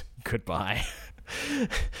left. Goodbye.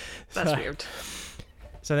 That's weird.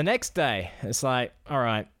 So the next day, it's like, all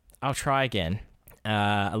right, I'll try again.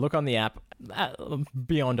 I look on the app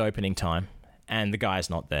beyond opening time. And the guy's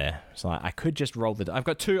not there. So I could just roll I've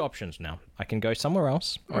got two options now. I can go somewhere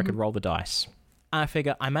else, or I could roll the dice. And I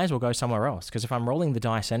figure I may as well go somewhere else, because if I'm rolling the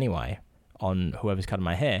dice anyway on whoever's cutting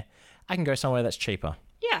my hair, I can go somewhere that's cheaper.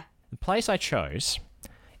 Yeah. The place I chose,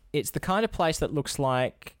 it's the kind of place that looks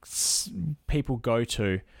like people go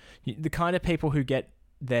to, the kind of people who get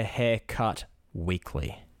their hair cut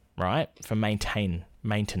weekly, right? For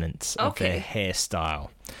maintenance of their hairstyle.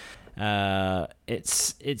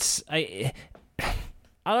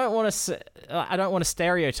 I don't want to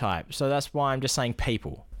stereotype, so that's why I'm just saying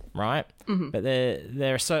people, right? But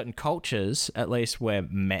there are certain cultures, at least, where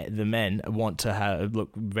the men want to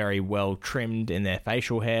look very well trimmed in their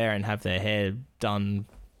facial hair and have their hair done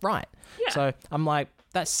right. Yeah. So I'm like,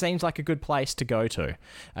 that seems like a good place to go to.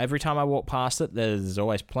 Every time I walk past it, there's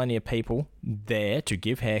always plenty of people there to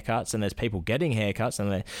give haircuts, and there's people getting haircuts,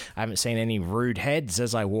 and I haven't seen any rude heads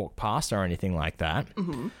as I walk past or anything like that.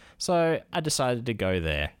 So I decided to go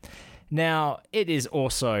there. Now, it is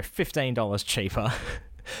also $15 cheaper,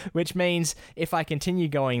 which means if I continue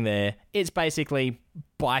going there, it's basically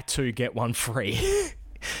buy two, get one free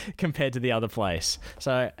compared to the other place.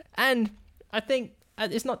 So, and I think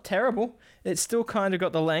it's not terrible. It's still kind of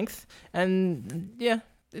got the length, and yeah,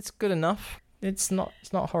 it's good enough. It's not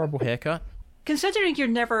a horrible haircut. Considering you're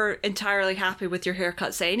never entirely happy with your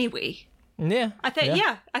haircuts anyway. Yeah. I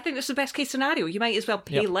think that's the best case scenario. You might as well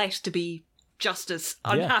pay less to be just as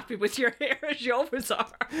unhappy with your hair as you always are.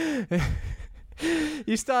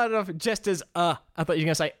 You started off just as I thought you were going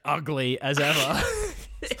to say ugly as ever.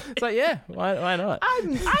 It's like, yeah, why not?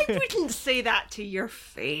 I wouldn't say that to your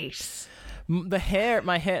face.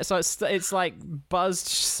 My hair, so it's like buzzed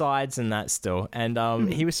sides and that still. And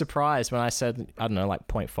he was surprised when I said, I don't know, like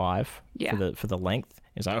 0.5 for the length.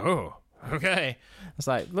 He's like, oh, okay. I was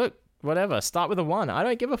like, look, whatever, start with a 1. I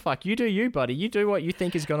don't give a fuck. You do you, buddy. You do what you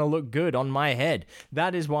think is going to look good on my head.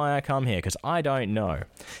 That is why I come here, because I don't know.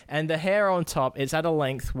 And the hair on top, it's at a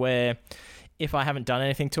length where if I haven't done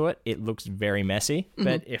anything to it, it looks very messy.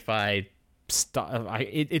 But if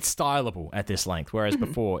it's stylable at this length, whereas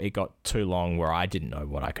before it got too long where I didn't know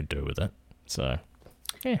what I could do with it. So,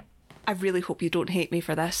 yeah. I really hope you don't hate me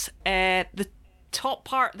for this. The top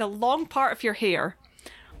part, the long part of your hair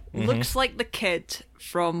looks like the kid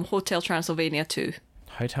from Hotel Transylvania 2.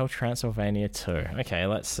 Hotel Transylvania 2. Okay,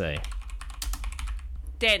 let's see.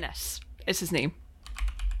 Dennis is his name.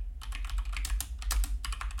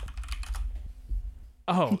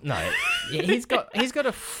 Oh, no. Yeah, he's got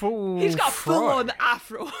a full He's got a fro. full-on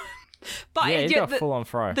afro. But Yeah, he's got a full-on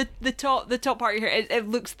fro. The top part of your hair, it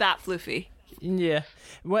looks that floofy. Yeah.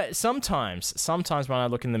 Well, sometimes when I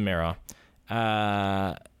look in the mirror,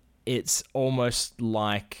 it's almost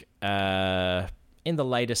like in the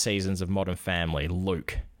later seasons of Modern Family,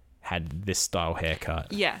 Luke had this style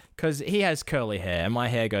haircut. Yeah. Because he has curly hair, and my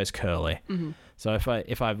hair goes curly. So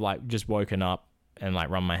if I've like just woken up and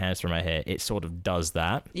like run my hands through my hair, it sort of does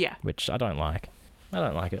that. Yeah. Which I don't like. I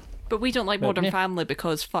don't like it. But we don't like Modern Family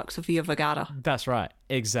because fuck Sofia Vergara. That's right.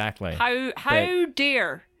 Exactly. How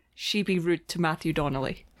dare she be rude to Matthew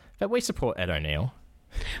Donnelly? But we support Ed O'Neill.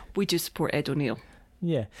 We do support Ed O'Neill.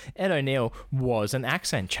 Yeah. Ed O'Neill was an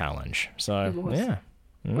accent challenge. So, yeah.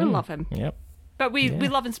 We love him. Yep. But we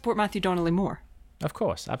love and support Matthew Donnelly more. Of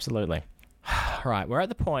course. Absolutely. Right. We're at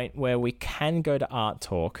the point where we can go to Art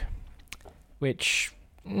Talk, which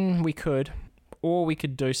we could, or we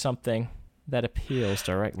could do something that appeals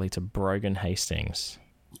directly to Brogan Hastings.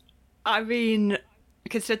 I mean,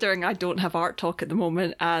 considering I don't have Art Talk at the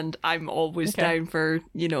moment and I'm always down for,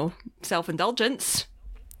 self-indulgence.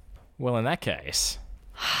 Well, in that case...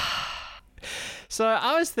 So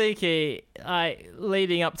I was thinking,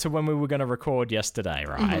 leading up to when we were going to record yesterday,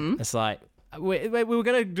 right? It's like, we were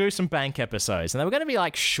going to do some bank episodes, and they were going to be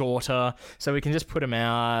like shorter, so we can just put them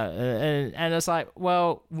out. And it's like,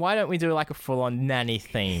 well, why don't we do like a full-on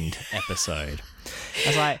nanny-themed episode? I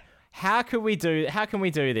was like, how can we do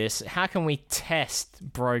this? How can we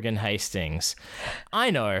test Brogan Hastings?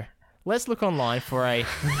 I know. Let's look online for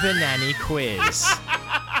the nanny quiz.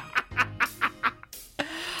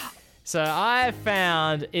 So I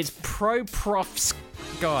found it's Pro Profs.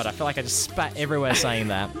 God, I feel like I just spat everywhere saying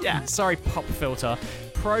that. Yeah. Sorry, pop filter.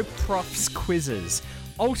 Pro Profs quizzes.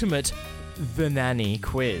 Ultimate The Nanny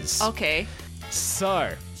quiz. Okay.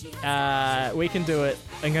 So, we can do it.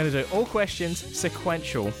 I'm going to do all questions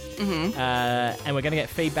sequential. And we're going to get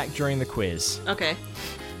feedback during the quiz. Okay.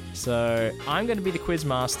 So, I'm going to be the quiz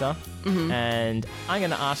master. And I'm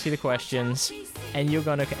going to ask you the questions. And you're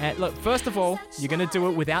going to... Look, first of all, you're going to do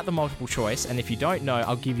it without the multiple choice. And if you don't know,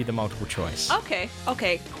 I'll give you the multiple choice. Okay.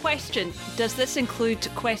 Question. Does this include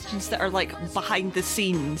questions that are like behind the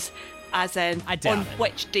scenes? As in, on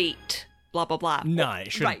which date? Blah, blah, blah. No,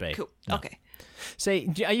 it shouldn't be. Right, cool. No. Okay.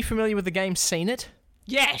 See, are you familiar with the game Seen It?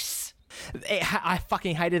 Yes! I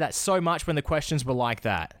fucking hated that so much when the questions were like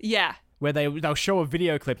that. Yeah. Where they'll show a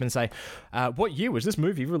video clip and say, what year was this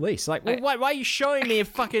movie released? Like, well, why are you showing me a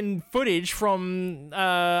fucking footage from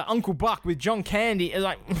Uncle Buck with John Candy? It's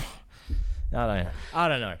like, I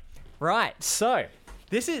don't know. Right, so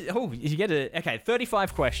this is, you get it. Okay,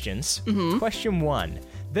 35 questions. Question 1,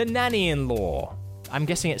 the nanny-in-law. I'm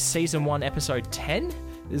guessing it's season 1, episode 10?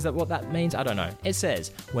 Is that what that means? I don't know. It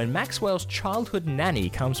says, when Maxwell's childhood nanny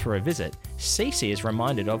comes for a visit, Cece is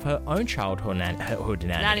reminded of her own childhood nanny.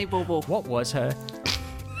 Nanny Bobo. What was her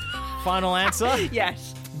final answer?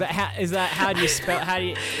 Yes. But how do you spell?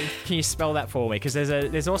 Can you spell that for me? Because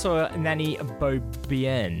there's also a nanny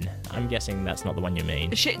Beaubien. I'm guessing that's not the one you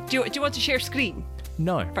mean. Do you want to share screen?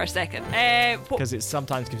 No. For a second. Because it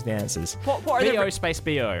sometimes gives the answers. What are BO space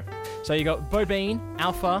BO. So you got Bobine,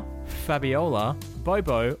 Alpha, Fabiola,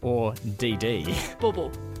 Bobo, or DD. Bobo.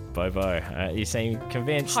 Bobo. You seem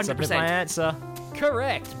convinced. 100%. Submit my answer.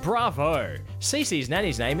 Correct. Bravo. Cece's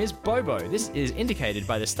nanny's name is Bobo. This is indicated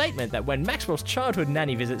by the statement that when Maxwell's childhood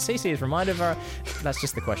nanny visits, Cece is reminded of her... That's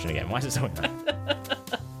just the question again. Why is it so...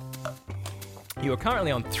 You are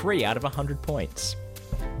currently on 3 out of 100 points.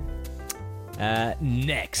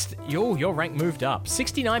 Next. Your rank moved up.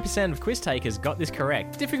 69% of quiz takers got this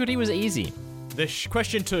correct. Difficulty was easy.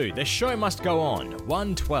 Question 2. The show must go on.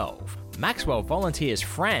 112. Maxwell volunteers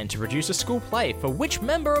Fran to produce a school play for which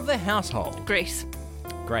member of the household? Grace.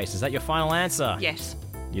 Grace, is that your final answer? Yes.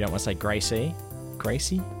 You don't want to say Gracie?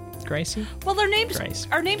 Gracie? Gracie? Well, her name's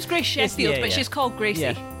Grace Sheffield, but yeah. she's called Gracie.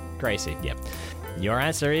 Yeah, Gracie, yep. Your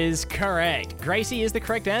answer is correct. Gracie is the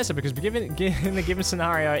correct answer because given the given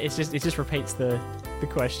scenario, it just repeats the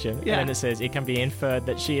question. Yeah. And then it says it can be inferred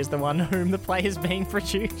that she is the one whom the play is being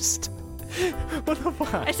produced. What the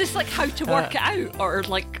fuck? Is this like how to work it out, or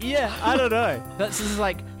like? Yeah, I don't know. That's just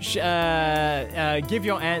like give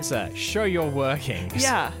your answer, show your workings.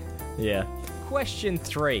 Yeah. Yeah. Question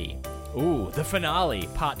 3. Ooh, the finale,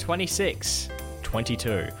 part 26.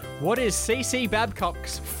 22. What is CC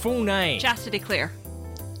Babcock's full name? Chastity Clare.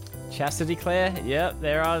 Chastity Clare? Yep,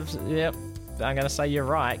 yep. I'm going to say you're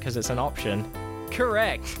right because it's an option.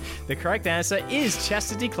 Correct. The correct answer is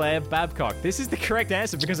Chastity Clare Babcock. This is the correct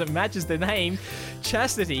answer because it matches the name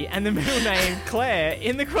Chastity and the middle name Claire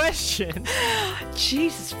in the question.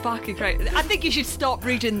 Jesus fucking Christ. I think you should stop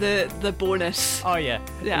reading the bonus. Oh, yeah.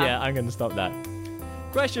 Yeah, I'm going to stop that.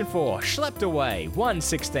 Question 4. Schlepped away.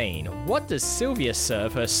 116. What does Sylvia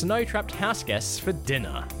serve her snow-trapped house guests for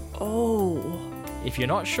dinner? Oh. If you're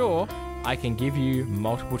not sure, I can give you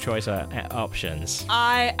multiple choice options.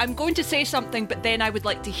 I'm going to say something, but then I would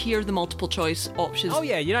like to hear the multiple choice options. Oh,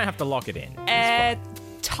 yeah, you don't have to lock it in.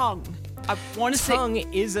 Tongue. I want to say... Tongue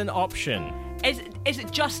is an option. Is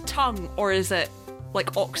it just tongue, or is it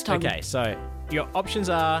like ox tongue? Okay, so your options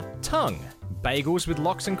are tongue, bagels with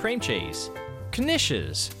lox and cream cheese,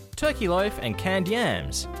 knishes, turkey loaf and canned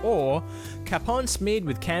yams, or capon smeared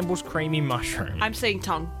with Campbell's creamy mushroom. I'm saying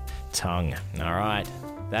tongue. Tongue. All right.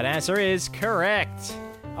 That answer is correct.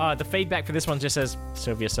 The feedback for this one just says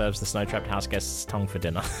Sylvia serves the snow-trapped house guests tongue for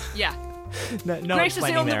dinner. Yeah. no Grace is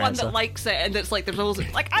the only one answer. that likes it, and it's like there's always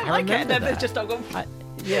like I like it, and then they just don't go.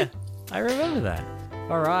 Yeah, I remember that.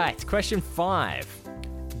 All right, question 5.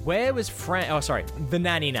 Where was Fran? Oh, sorry, the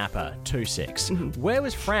nanny napper 26. Where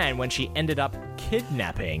was Fran when she ended up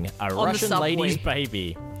kidnapping a Russian lady's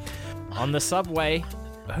baby? On the subway.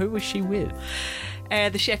 Who was she with?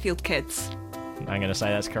 The Sheffield kids. I'm going to say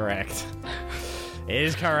that's correct. It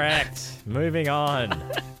is correct. Moving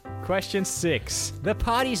on. Question 6. The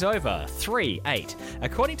party's over. 3-8.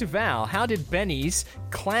 According to Val, how did Benny's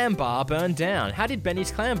clam bar burn down? How did Benny's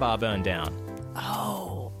clam bar burn down?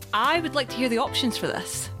 Oh. I would like to hear the options for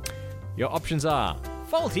this. Your options are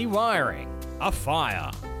faulty wiring, a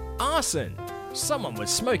fire, arson, someone was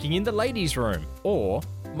smoking in the ladies' room, or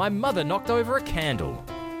my mother knocked over a candle.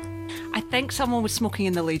 I think someone was smoking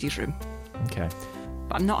in the ladies' room. Okay.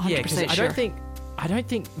 But I'm not 100% sure. I don't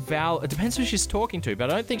think Val... It depends who she's talking to,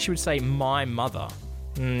 but I don't think she would say my mother.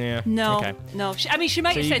 Yeah. No. Okay. No. She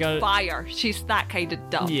might have said fire. She's that kind of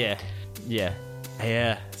dumb. Yeah.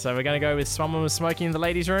 So we're going to go with someone was smoking in the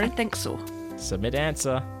ladies' room? I think so. Submit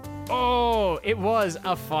answer. Oh, it was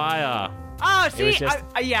a fire. Oh, see?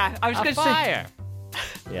 I was going to say... fire.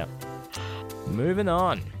 Yeah. Moving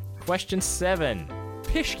on. Question 7.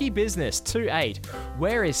 Pishki Business 28.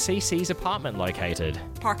 Where is CC's apartment located?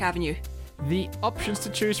 Park Avenue. The options to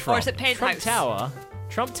choose from. Or is it Penthouse?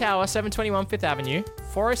 Trump Tower, 721 5th Avenue,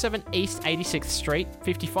 407 East 86th Street,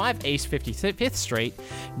 55 East 55th Street,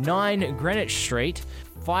 9 Greenwich Street,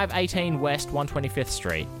 518 West 125th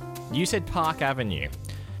Street. You said Park Avenue.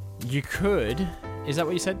 You could... Is that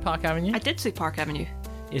what you said, Park Avenue? I did say Park Avenue.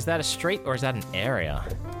 Is that a street or is that an area?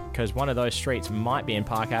 Because one of those streets might be in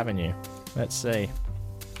Park Avenue. Let's see.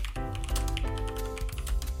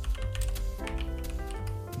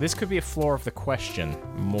 This could be a flaw of the question,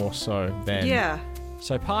 more so than... Yeah.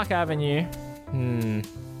 So Park Avenue,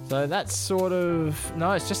 so that's sort of...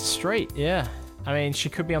 No, it's just a street, yeah. I mean, she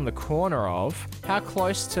could be on the corner of... How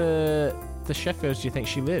close to the Sheffields do you think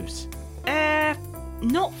she lives?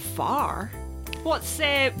 Not far. What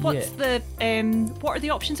are the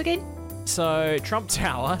options again? So, Trump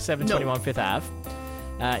Tower, 721 5th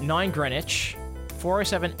Ave, 9 Greenwich,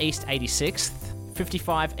 407 East 86th,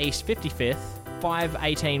 55 East 55th,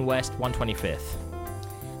 518 West 125th.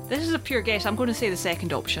 This is a pure guess. I'm going to say the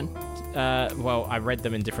second option. Well, I read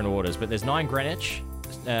them in different orders, but there's 9 Greenwich,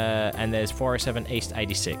 and there's 407 East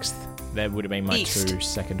 86th. That would have been my two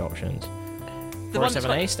second options. The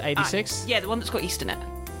 407 East 86th? Yeah, the one that's got East in it.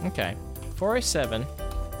 Okay. 407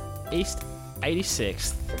 East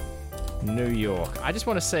 86th, New York. I just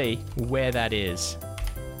want to see where that is.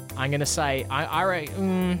 I'm going to say, I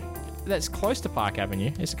reckon, that's close to Park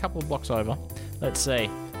Avenue. It's a couple of blocks over. Let's see.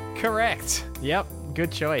 Correct. Yep,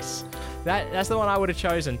 good choice. That's the one I would have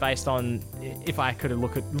chosen based on if I could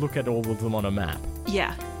look at all of them on a map.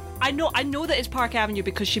 Yeah. I know that it's Park Avenue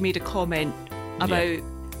because she made a comment about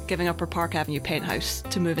giving up her Park Avenue penthouse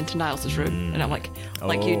to move into Niles' room. And I'm like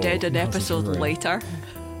you did an episode later.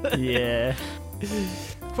 Yeah.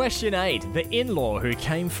 Question 8. The in-law who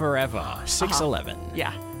came forever. 611.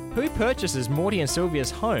 Yeah. Who purchases Morty and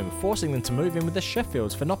Sylvia's home, forcing them to move in with the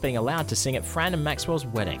Sheffields for not being allowed to sing at Fran and Maxwell's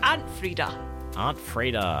wedding? Aunt Frida. Aunt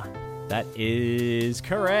Frida. That is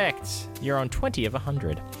correct. You're on 20 of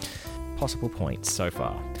 100. Possible points so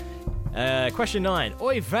far. Question 9.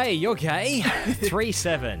 Oy vey, you're gay.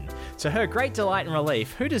 3-7. To her great delight and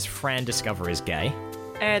relief, who does Fran discover is gay?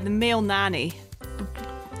 The male nanny.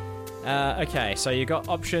 Okay, so you got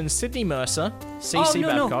options Sydney Mercer, CC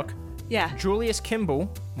Babcock, No. Yeah. Julius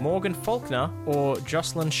Kimball, Morgan Faulkner, or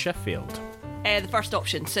Jocelyn Sheffield. The first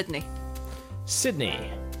option, Sydney.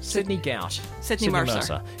 Sydney Gout. Sydney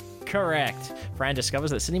Mercer. Correct. Fran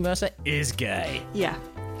discovers that Sydney Mercer is gay. Yeah.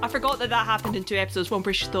 I forgot that happened in 2 episodes. One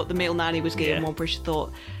where she thought the male nanny was gay, and one where she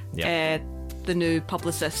thought the new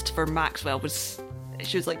publicist for Maxwell was...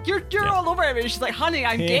 She was like, you're all over him. And she's like, honey,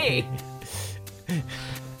 I'm gay.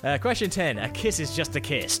 Question 10. A kiss is just a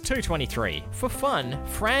kiss. 223. For fun,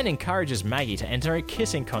 Fran encourages Maggie to enter a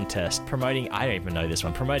kissing contest, promoting... I don't even know this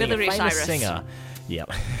one. Promoting Billy a famous Cyrus. singer.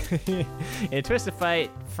 Yep. In a twist of fate,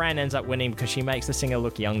 Fran ends up winning because she makes the singer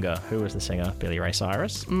look younger. Who was the singer? Billy Ray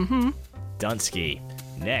Cyrus? Mm-hmm. Dunsky.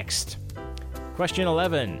 Next. Question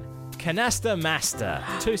 11. Canasta Master.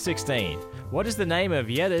 216. What is the name of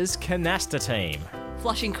Yetta's canasta team?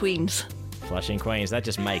 Flushing Queens. Flushing Queens. That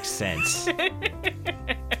just makes sense.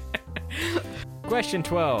 Question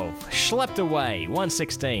 12. Schlepped away.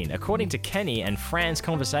 116. According to Kenny and Fran's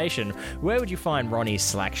conversation, where would you find Ronnie's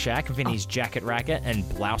slack shack, Vinny's jacket racket, and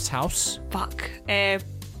blouse house? Fuck.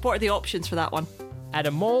 What are the options for that one? At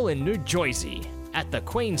a mall in New Jersey. At the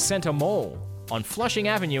Queens Center Mall. On Flushing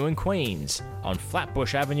Avenue in Queens. On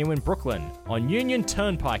Flatbush Avenue in Brooklyn. On Union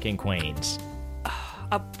Turnpike in Queens.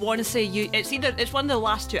 I want to say it's one of the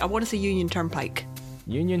last two. I want to say Union Turnpike.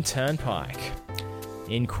 Union Turnpike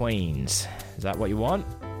in Queens. Is that what you want?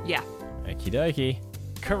 Yeah. Okie dokie.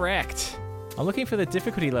 Correct. I'm looking for the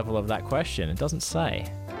difficulty level of that question. It doesn't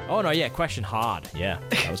say. Oh, no, yeah, question hard. Yeah,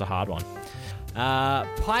 that was a hard one.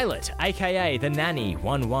 Pilot, a.k.a. the Nanny,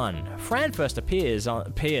 1-1. Fran first appears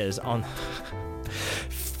on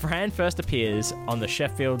the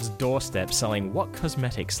Sheffield's doorstep selling what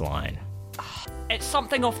cosmetics line? It's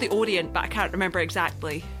something off the Orient, but I can't remember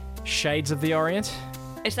exactly. Shades of the Orient?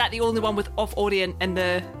 Is that the only one with off Orient in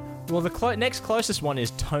the... Well, the next closest one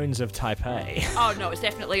is Tones of Taipei. Oh, no, it's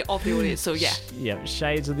definitely off the Orient, so yeah. Yep,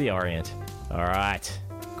 Shades of the Orient. All right.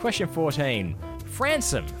 Question 14.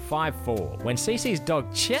 Fransom, 5-4. When Cece's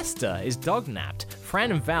dog Chester is dog-napped,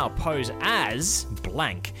 Fran and Val pose as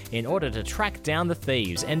blank in order to track down the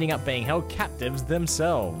thieves, ending up being held captives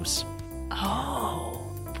themselves. Oh.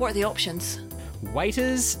 What are the options?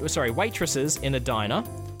 Waitresses in a diner,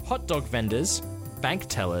 hot dog vendors, bank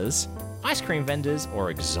tellers, ice cream vendors, or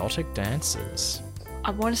exotic dancers. I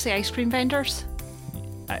want to say ice cream vendors.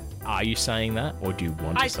 Are you saying that, or do you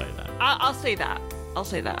want to say that? I'll say that. I'll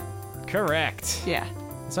say that. Correct. Yeah.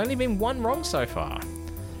 It's only been one wrong so far.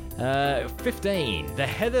 15. The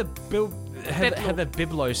Heather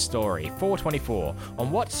Biblo story, 424.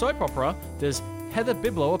 On what soap opera does Heather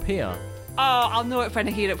Biblo appear? Oh, I'll know it when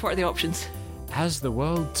I hear it. What are the options? As the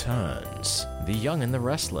World Turns, The Young and the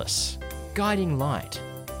Restless, Guiding Light,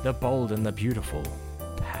 The Bold and the Beautiful,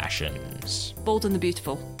 Passions. Bold and the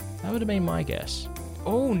Beautiful. That would have been my guess.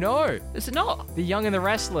 Oh, no. Is it not? The Young and the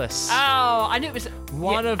Restless. Oh, I knew it was...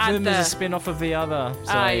 One of them is a spin-off of the other.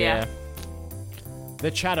 So, yeah. The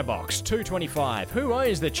Chatterbox, 225. Who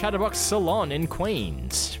owns the Chatterbox Salon in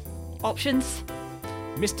Queens? Options?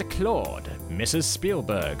 Mr. Claude, Mrs.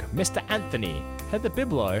 Spielberg, Mr. Anthony, Heather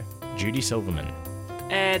Biblo, Judy Silverman.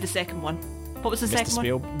 The second one. What was the second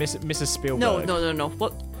one? Mrs. Spielberg. No.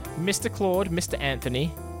 What? Mr. Claude, Mr.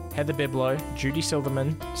 Anthony, Heather Biblo, Judy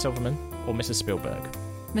Silverman, or Mrs. Spielberg?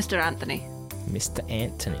 Mr. Anthony. Mr.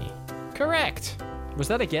 Anthony. Correct. Was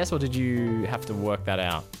that a guess, or did you have to work that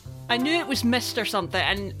out? I knew it was Mr. something,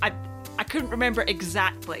 and I couldn't remember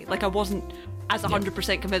exactly. Like, I wasn't as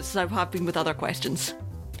 100% convinced as I have been with other questions.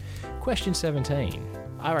 Question 17.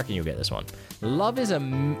 I reckon you'll get this one. Love is a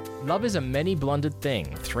many blundered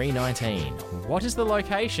thing, 319. What is the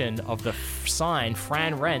location of the sign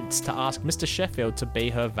Fran rents to ask Mr. Sheffield to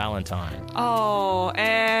be her Valentine? Oh,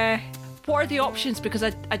 what are the options? Because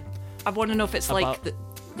I want to know if it's above,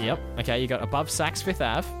 Yep. Okay, you got above Saks Fifth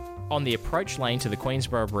Ave, on the approach lane to the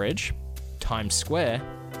Queensboro Bridge, Times Square,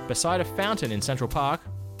 beside a fountain in Central Park,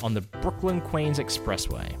 on the Brooklyn Queens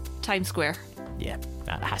Expressway. Times Square. Yeah,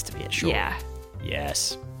 that has to be it, sure. Yeah.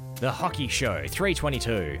 Yes. The Hockey Show,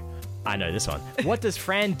 322. I know this one. What does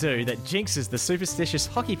Fran do that jinxes the superstitious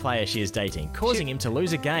hockey player she is dating, causing him to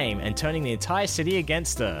lose a game and turning the entire city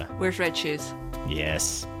against her? Wears red shoes.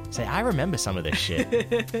 Yes. Say, I remember some of this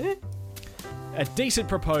shit. A decent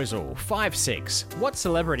proposal. 5-6. What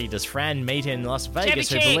celebrity does Fran meet in Las Vegas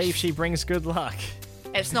who believes she brings good luck?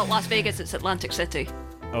 It's not Las Vegas, it's Atlantic City.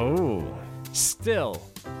 Oh. Still.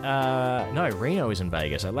 No, Reno is in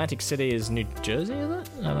Vegas. Atlantic City is New Jersey, is it?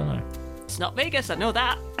 I don't know. It's not Vegas, I know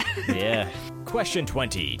that. Yeah. Question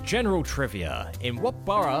 20. General trivia. In what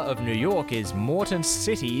borough of New York is Morton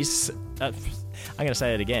City's... I'm going to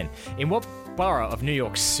say it again. In what borough of New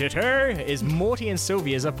York City is Morty and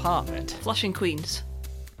Sylvia's apartment? Flushing, Queens.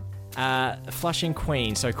 Flushing,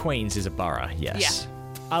 Queens. So Queens is a borough, yes.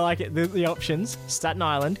 Yeah. I like it. The options: Staten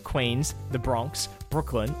Island, Queens, the Bronx,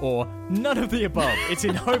 Brooklyn, or none of the above. It's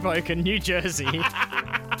in Hoboken, New Jersey.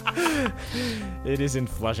 It is in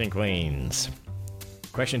Flushing, Queens.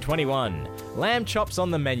 Question 21. Lamb chops on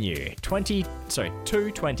the menu.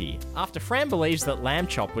 220. After Fran believes that lamb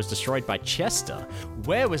chop was destroyed by Chester,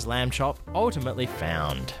 where was lamb chop ultimately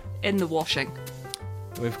found? In the washing.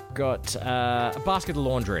 We've got a basket of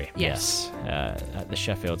laundry. Yes. At the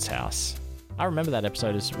Sheffield's house. I remember that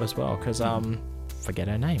episode as well because forget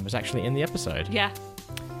her name was actually in the episode. Yeah.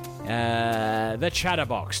 The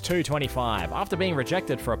Chatterbox, 225. After being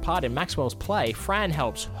rejected for a part in Maxwell's play, Fran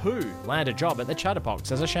helps who land a job at the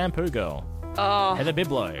Chatterbox as a shampoo girl? Oh. Heather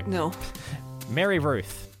Biblow. No. Mary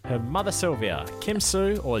Ruth. Her mother Sylvia. Kim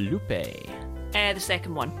Sue or Lupe? The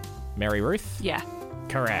second one. Mary Ruth? Yeah.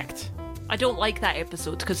 Correct. I don't like that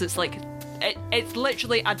episode because it's like... It's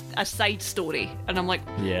literally a side story, and I'm like,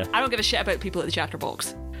 yeah. I don't give a shit about people at the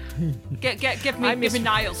Chatterbox. Give me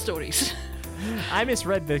Niall stories. I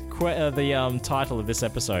misread the title of this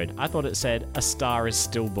episode. I thought it said "A Star Is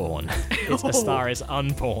Stillborn." It's "A Star Is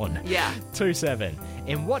Unborn." Yeah. 2-7.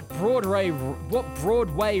 In what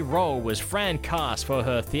Broadway role was Fran cast for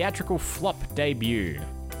her theatrical flop debut?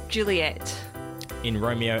 Juliet. In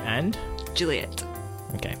Romeo and Juliet.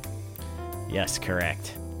 Okay. Yes,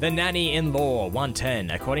 correct. The nanny-in-law, 110.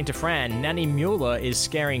 According to Fran, Nanny Mueller is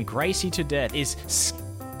scaring Gracie to death. Is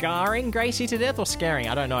scarring Gracie to death or scaring?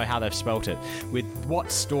 I don't know how they've spelt it. With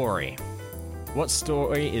what story? What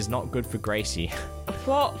story is not good for Gracie?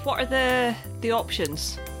 What are the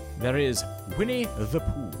options? There is Winnie the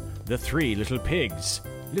Pooh, The Three Little Pigs,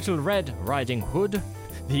 Little Red Riding Hood,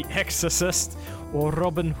 The Exorcist, or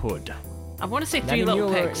Robin Hood. I want to say Nanny Three Little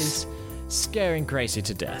Mueller Pigs. Is scaring Gracie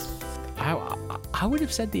to death. I would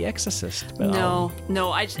have said The Exorcist. But no,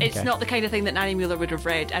 it's okay. not the kind of thing that Nanny Mueller would have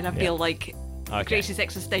read, and I feel like Gracie's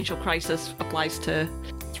existential crisis applies to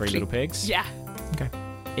Three Little Pigs? Yeah. Okay.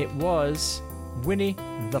 It was Winnie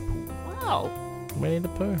the Pooh. Wow. Winnie the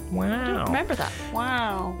Pooh. Wow. I don't remember that.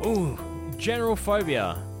 Wow. Ooh. General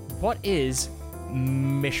phobia. What is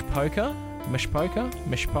Mishpoka? Mishpoka?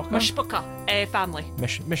 Mishpuka. Family.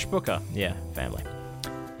 Mishpuka. Yeah, family.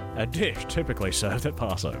 A dish typically served at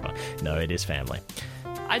Passover. No, it is family.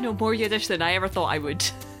 I know more Yiddish than I ever thought I would.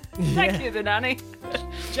 Thank you, the nanny.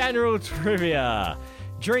 General trivia.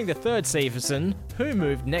 During the third season, who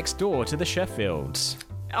moved next door to the Sheffields?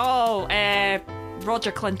 Oh,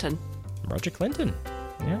 Roger Clinton. Roger Clinton.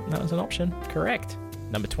 Yeah, that was an option. Correct.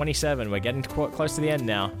 Number 27. We're getting close to the end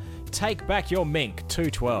now. Take back your mink,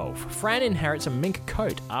 212. Fran inherits a mink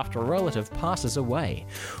coat after a relative passes away.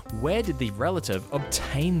 Where did the relative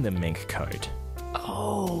obtain the mink coat?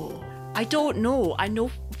 Oh, I don't know. I know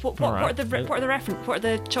what are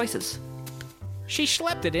the choices? She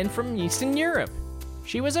schlepped it in from Eastern Europe.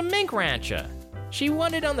 She was a mink rancher. She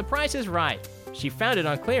won it on The Price is Right. She found it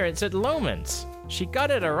on clearance at Loman's. She got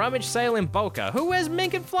it at a rummage sale in Boca. Who wears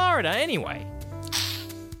mink in Florida anyway?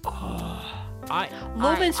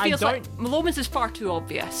 Loman's is far too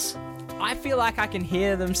obvious. I feel like I can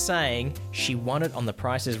hear them saying she won it on The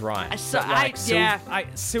Price is Right.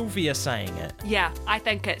 Sylvia saying it. Yeah, I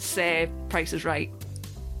think it's Price is Right.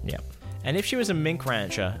 Yeah. And if she was a mink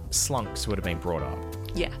rancher, slunks would have been brought up.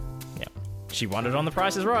 Yeah. Yeah. She won it on The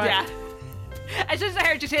Price is Right. Yeah. As soon as I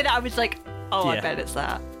heard you say that, I was like, I bet it's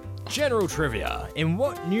that. General trivia. In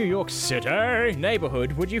what New York City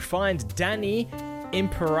neighborhood would you find Danny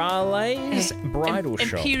Imperiale's bridal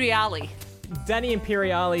shop? Imperiale. Danny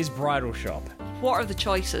Imperiale's bridal shop. What are the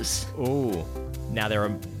choices? Ooh. Now there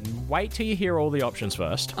are... Wait till you hear all the options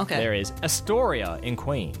first. Okay. There is Astoria in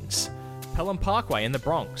Queens, Pelham Parkway in the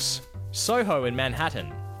Bronx, Soho in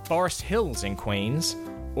Manhattan, Forest Hills in Queens,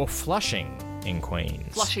 or Flushing in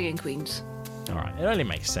Queens. Flushing in Queens. All right. It only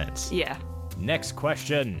makes sense. Yeah. Next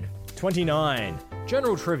question. 29.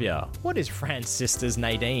 General trivia. What is Fran's sister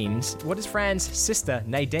Nadine's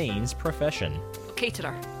profession?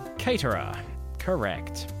 Caterer. Caterer.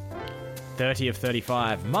 Correct. 30 of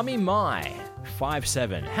 35. Mummy Mai.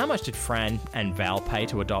 5-7. How much did Fran and Val pay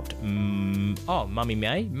to adopt Mummy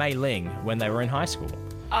Mei Ling when they were in high school?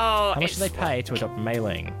 Oh, How much do they pay to adopt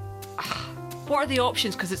mailing? What are the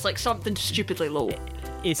options? Because it's like something stupidly low.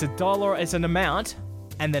 It's $1, it's an amount,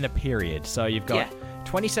 and then a period. So you've got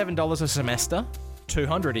 $27 a semester,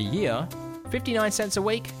 $200 a year, 59 cents a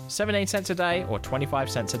week, 17 cents a day, or 25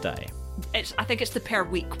 cents a day. I think it's the per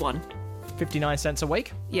week one. 59 cents a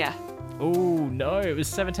week? Yeah. Oh, no, it was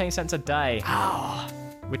 17 cents a day. Oh.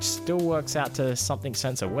 Which still works out to something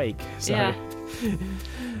cents a week. So.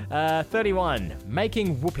 Yeah. 31.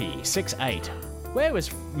 Making whoopee, 6'8". Where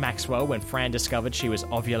was Maxwell when Fran discovered she was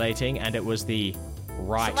ovulating and it was the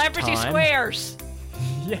right Celebrity time? Squares.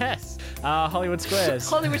 Yes. Hollywood Squares.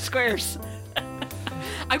 Hollywood Squares.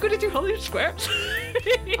 I'm going to do Hollywood Squares.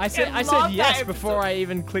 I said yes before I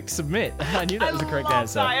even clicked submit. I knew that was the correct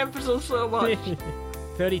answer. I love that episode so much.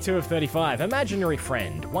 32 of 35. Imaginary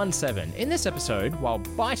friend, 1-7. In this episode, while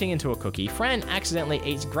biting into a cookie, Fran accidentally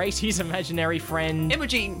eats Gracie's imaginary friend...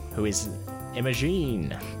 Imogen. Who is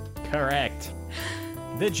Imogen. Correct.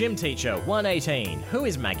 The gym teacher, 118. Who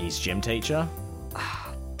is Maggie's gym teacher?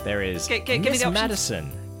 There is Miss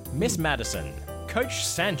Madison, Miss Madison, Coach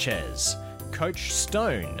Sanchez, Coach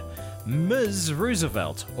Stone, Ms.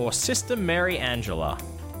 Roosevelt, or Sister Mary Angela.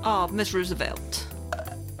 Oh, Miss Roosevelt.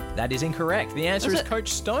 That is incorrect. The answer is Coach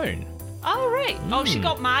Stone. Oh, right. Oh, she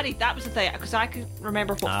got married. That was the thing, because I could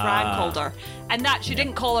remember what Fran called her. And that she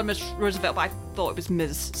didn't call her Miss Roosevelt, but I thought it was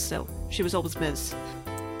Ms. still. She was always Ms.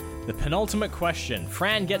 The penultimate question.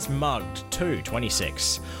 Fran gets mugged.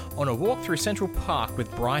 2:26. On a walk through Central Park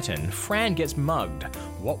with Brighton, Fran gets mugged.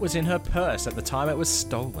 What was in her purse at the time it was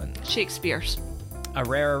stolen? Shakespeare's. A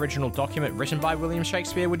rare original document written by William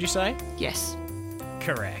Shakespeare, would you say? Yes.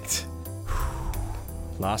 Correct.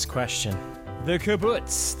 Last question. The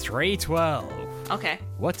kibbutz, 3:12. Okay.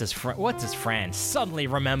 What does Fran suddenly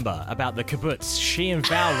remember about the kibbutz she and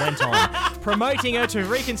Val went on, promoting her to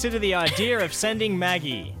reconsider the idea of sending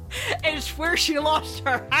Maggie? It's where she lost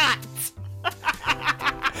her hat.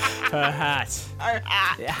 Her hat. Her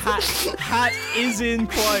hat. Hat is in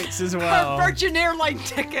quotes as well. Her Virgin Airline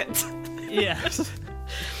ticket. Yes.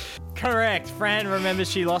 Correct. Fran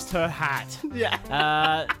remembers she lost her hat.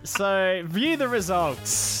 Yeah. So, view the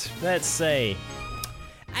results. Let's see.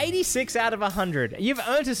 86 out of 100. You've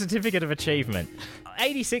earned a certificate of achievement.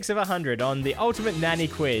 86 of 100 on the Ultimate Nanny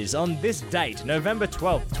Quiz on this date, November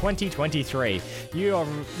 12th, 2023. You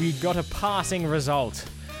got a passing result.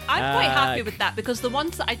 I'm quite happy with that, because the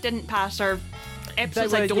ones that I didn't pass are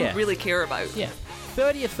episodes I don't really care about. Yeah.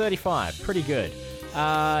 30 of 35. Pretty good.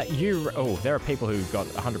 There are people who got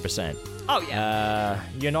 100%. Oh, yeah.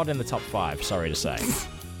 You're not in the top 5, sorry to say.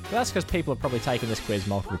 But that's because people have probably taken this quiz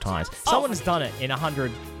multiple times. Someone has done it in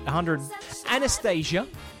 100. Anastasia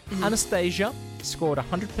scored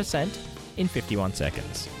 100% in 51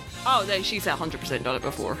 seconds. Oh, then she's 100% done it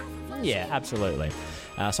before. Yeah, absolutely.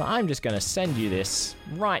 So I'm just going to send you this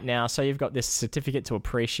right now, so you've got this certificate to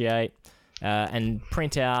appreciate. And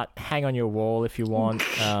print out, hang on your wall if you want.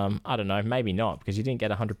 I don't know, maybe not, because you didn't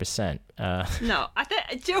get 100%. No,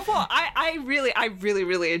 do you know what? I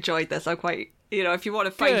really enjoyed this. I'm quite, if you want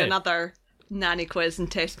to find another nanny quiz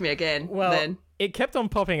and test me again, well, then it kept on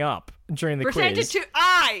popping up during the quiz. Presented to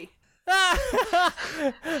I.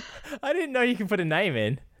 I didn't know you can put a name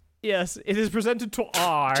in. Yes, it is presented to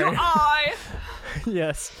I. To I.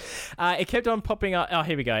 Yes. It kept on popping up. Oh,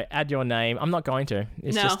 here we go. Add your name. I'm not going to.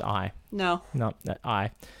 It's just I. No. No,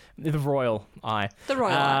 I. The royal I. The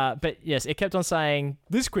royal I. But yes, it kept on saying,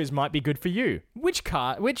 this quiz might be good for you. Which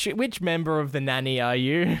member of the nanny are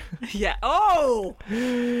you? Yeah. Oh!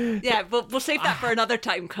 Yeah, but we'll save that for another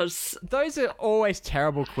time, because those are always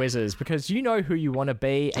terrible quizzes, because you know who you want to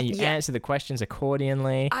be, and you answer the questions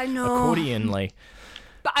accordingly. I know. Accordingly.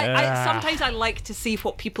 But I sometimes I like to see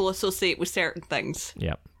what people associate with certain things.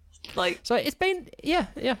 Yep. Like, so it's been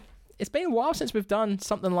it's been a while since we've done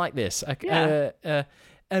something like this. An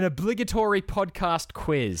obligatory podcast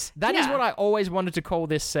quiz. That is what I always wanted to call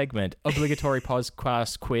this segment, obligatory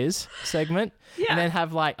podcast quiz segment. Yeah. And then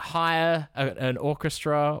have hire an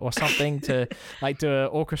orchestra or something to do an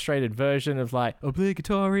orchestrated version of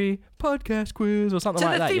obligatory podcast quiz or something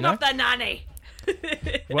like that. To the theme of the nanny.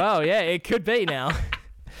 Well, yeah, it could be now.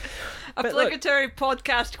 Obligatory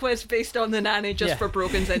podcast quiz based on the nanny just for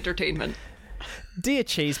Brogan's entertainment. Dear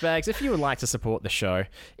Cheesebags, if you would like to support the show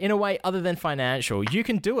in a way other than financial, you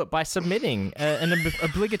can do it by submitting an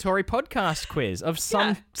obligatory podcast quiz of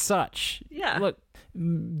some such. Yeah. Look,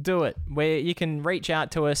 do it. Where you can reach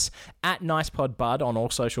out to us at NicePodBud on all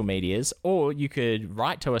social medias, or you could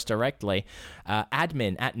write to us directly,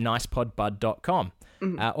 admin@nicepodbud.com.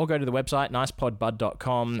 or go to the website,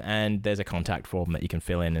 nicepodbud.com, and there's a contact form that you can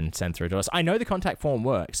fill in and send through to us. I know the contact form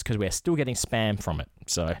works because we're still getting spam from it,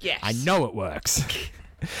 so yes. I know it works.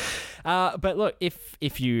 But look,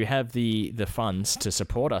 if you have the funds to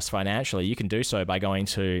support us financially, you can do so by going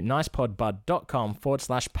to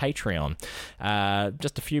nicepodbud.com/Patreon.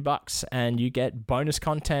 Just a few bucks, and you get bonus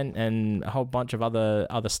content and a whole bunch of other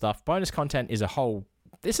stuff. Bonus content is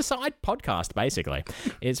it's a side podcast, basically.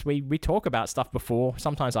 We talk about stuff before,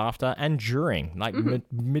 sometimes after, and during, like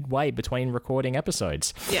midway between recording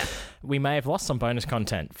episodes. Yeah. We may have lost some bonus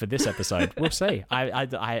content for this episode. We'll see.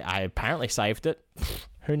 I apparently saved it.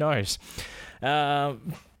 Who knows?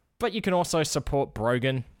 But you can also support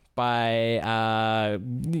Brogan by,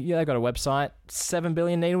 they've got a website,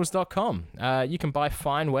 7billionneedles.com. You can buy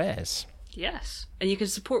fine wares. Yes. And you can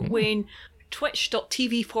support Wayne,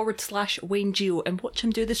 twitch.tv/Wayne Geo, and watch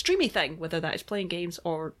him do the streamy thing, whether that is playing games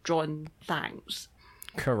or drawing things.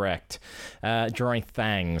 Correct. Drawing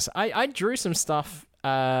things. I drew some stuff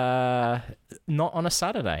not on a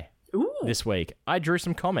Saturday. Ooh. This week. I drew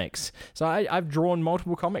some comics. So I've drawn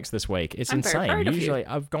multiple comics this week. It's insane. Very proud of Usually you.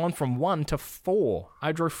 I've gone from 1 to 4.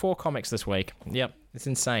 I drew 4 comics this week. Yep, it's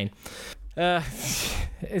insane.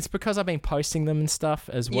 It's because I've been posting them and stuff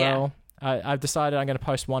as well. I've decided I'm going to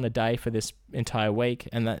post one a day for this entire week,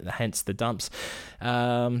 and hence the dumps.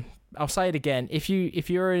 I'll say it again. If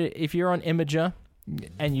you're on Imager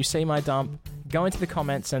and you see my dump, go into the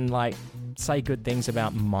comments and say good things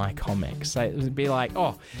about my comics. Be like,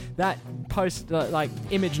 oh, that post,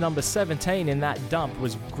 image number 17 in that dump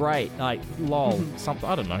was great. Lol, something.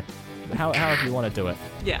 I don't know. However you want to do it.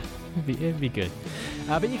 Yeah. It'd be good.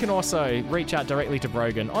 But you can also reach out directly to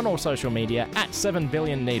Brogan on all social media at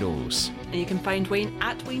 7billionneedles. And you can find Wayne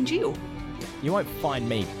at Wayne Geo. You won't find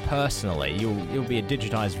me personally. You'll be a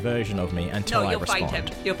digitized version of me until I respond. No, you'll find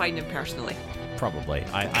him. You'll find him personally. Probably.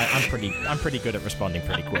 I'm pretty good at responding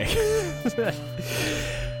pretty quick.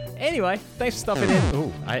 Anyway, thanks for stopping in.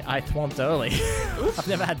 Ooh, I thwomped early. I've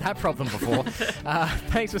never had that problem before.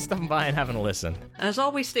 Thanks for stopping by and having a listen. And as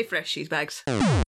always, stay fresh, cheesebags.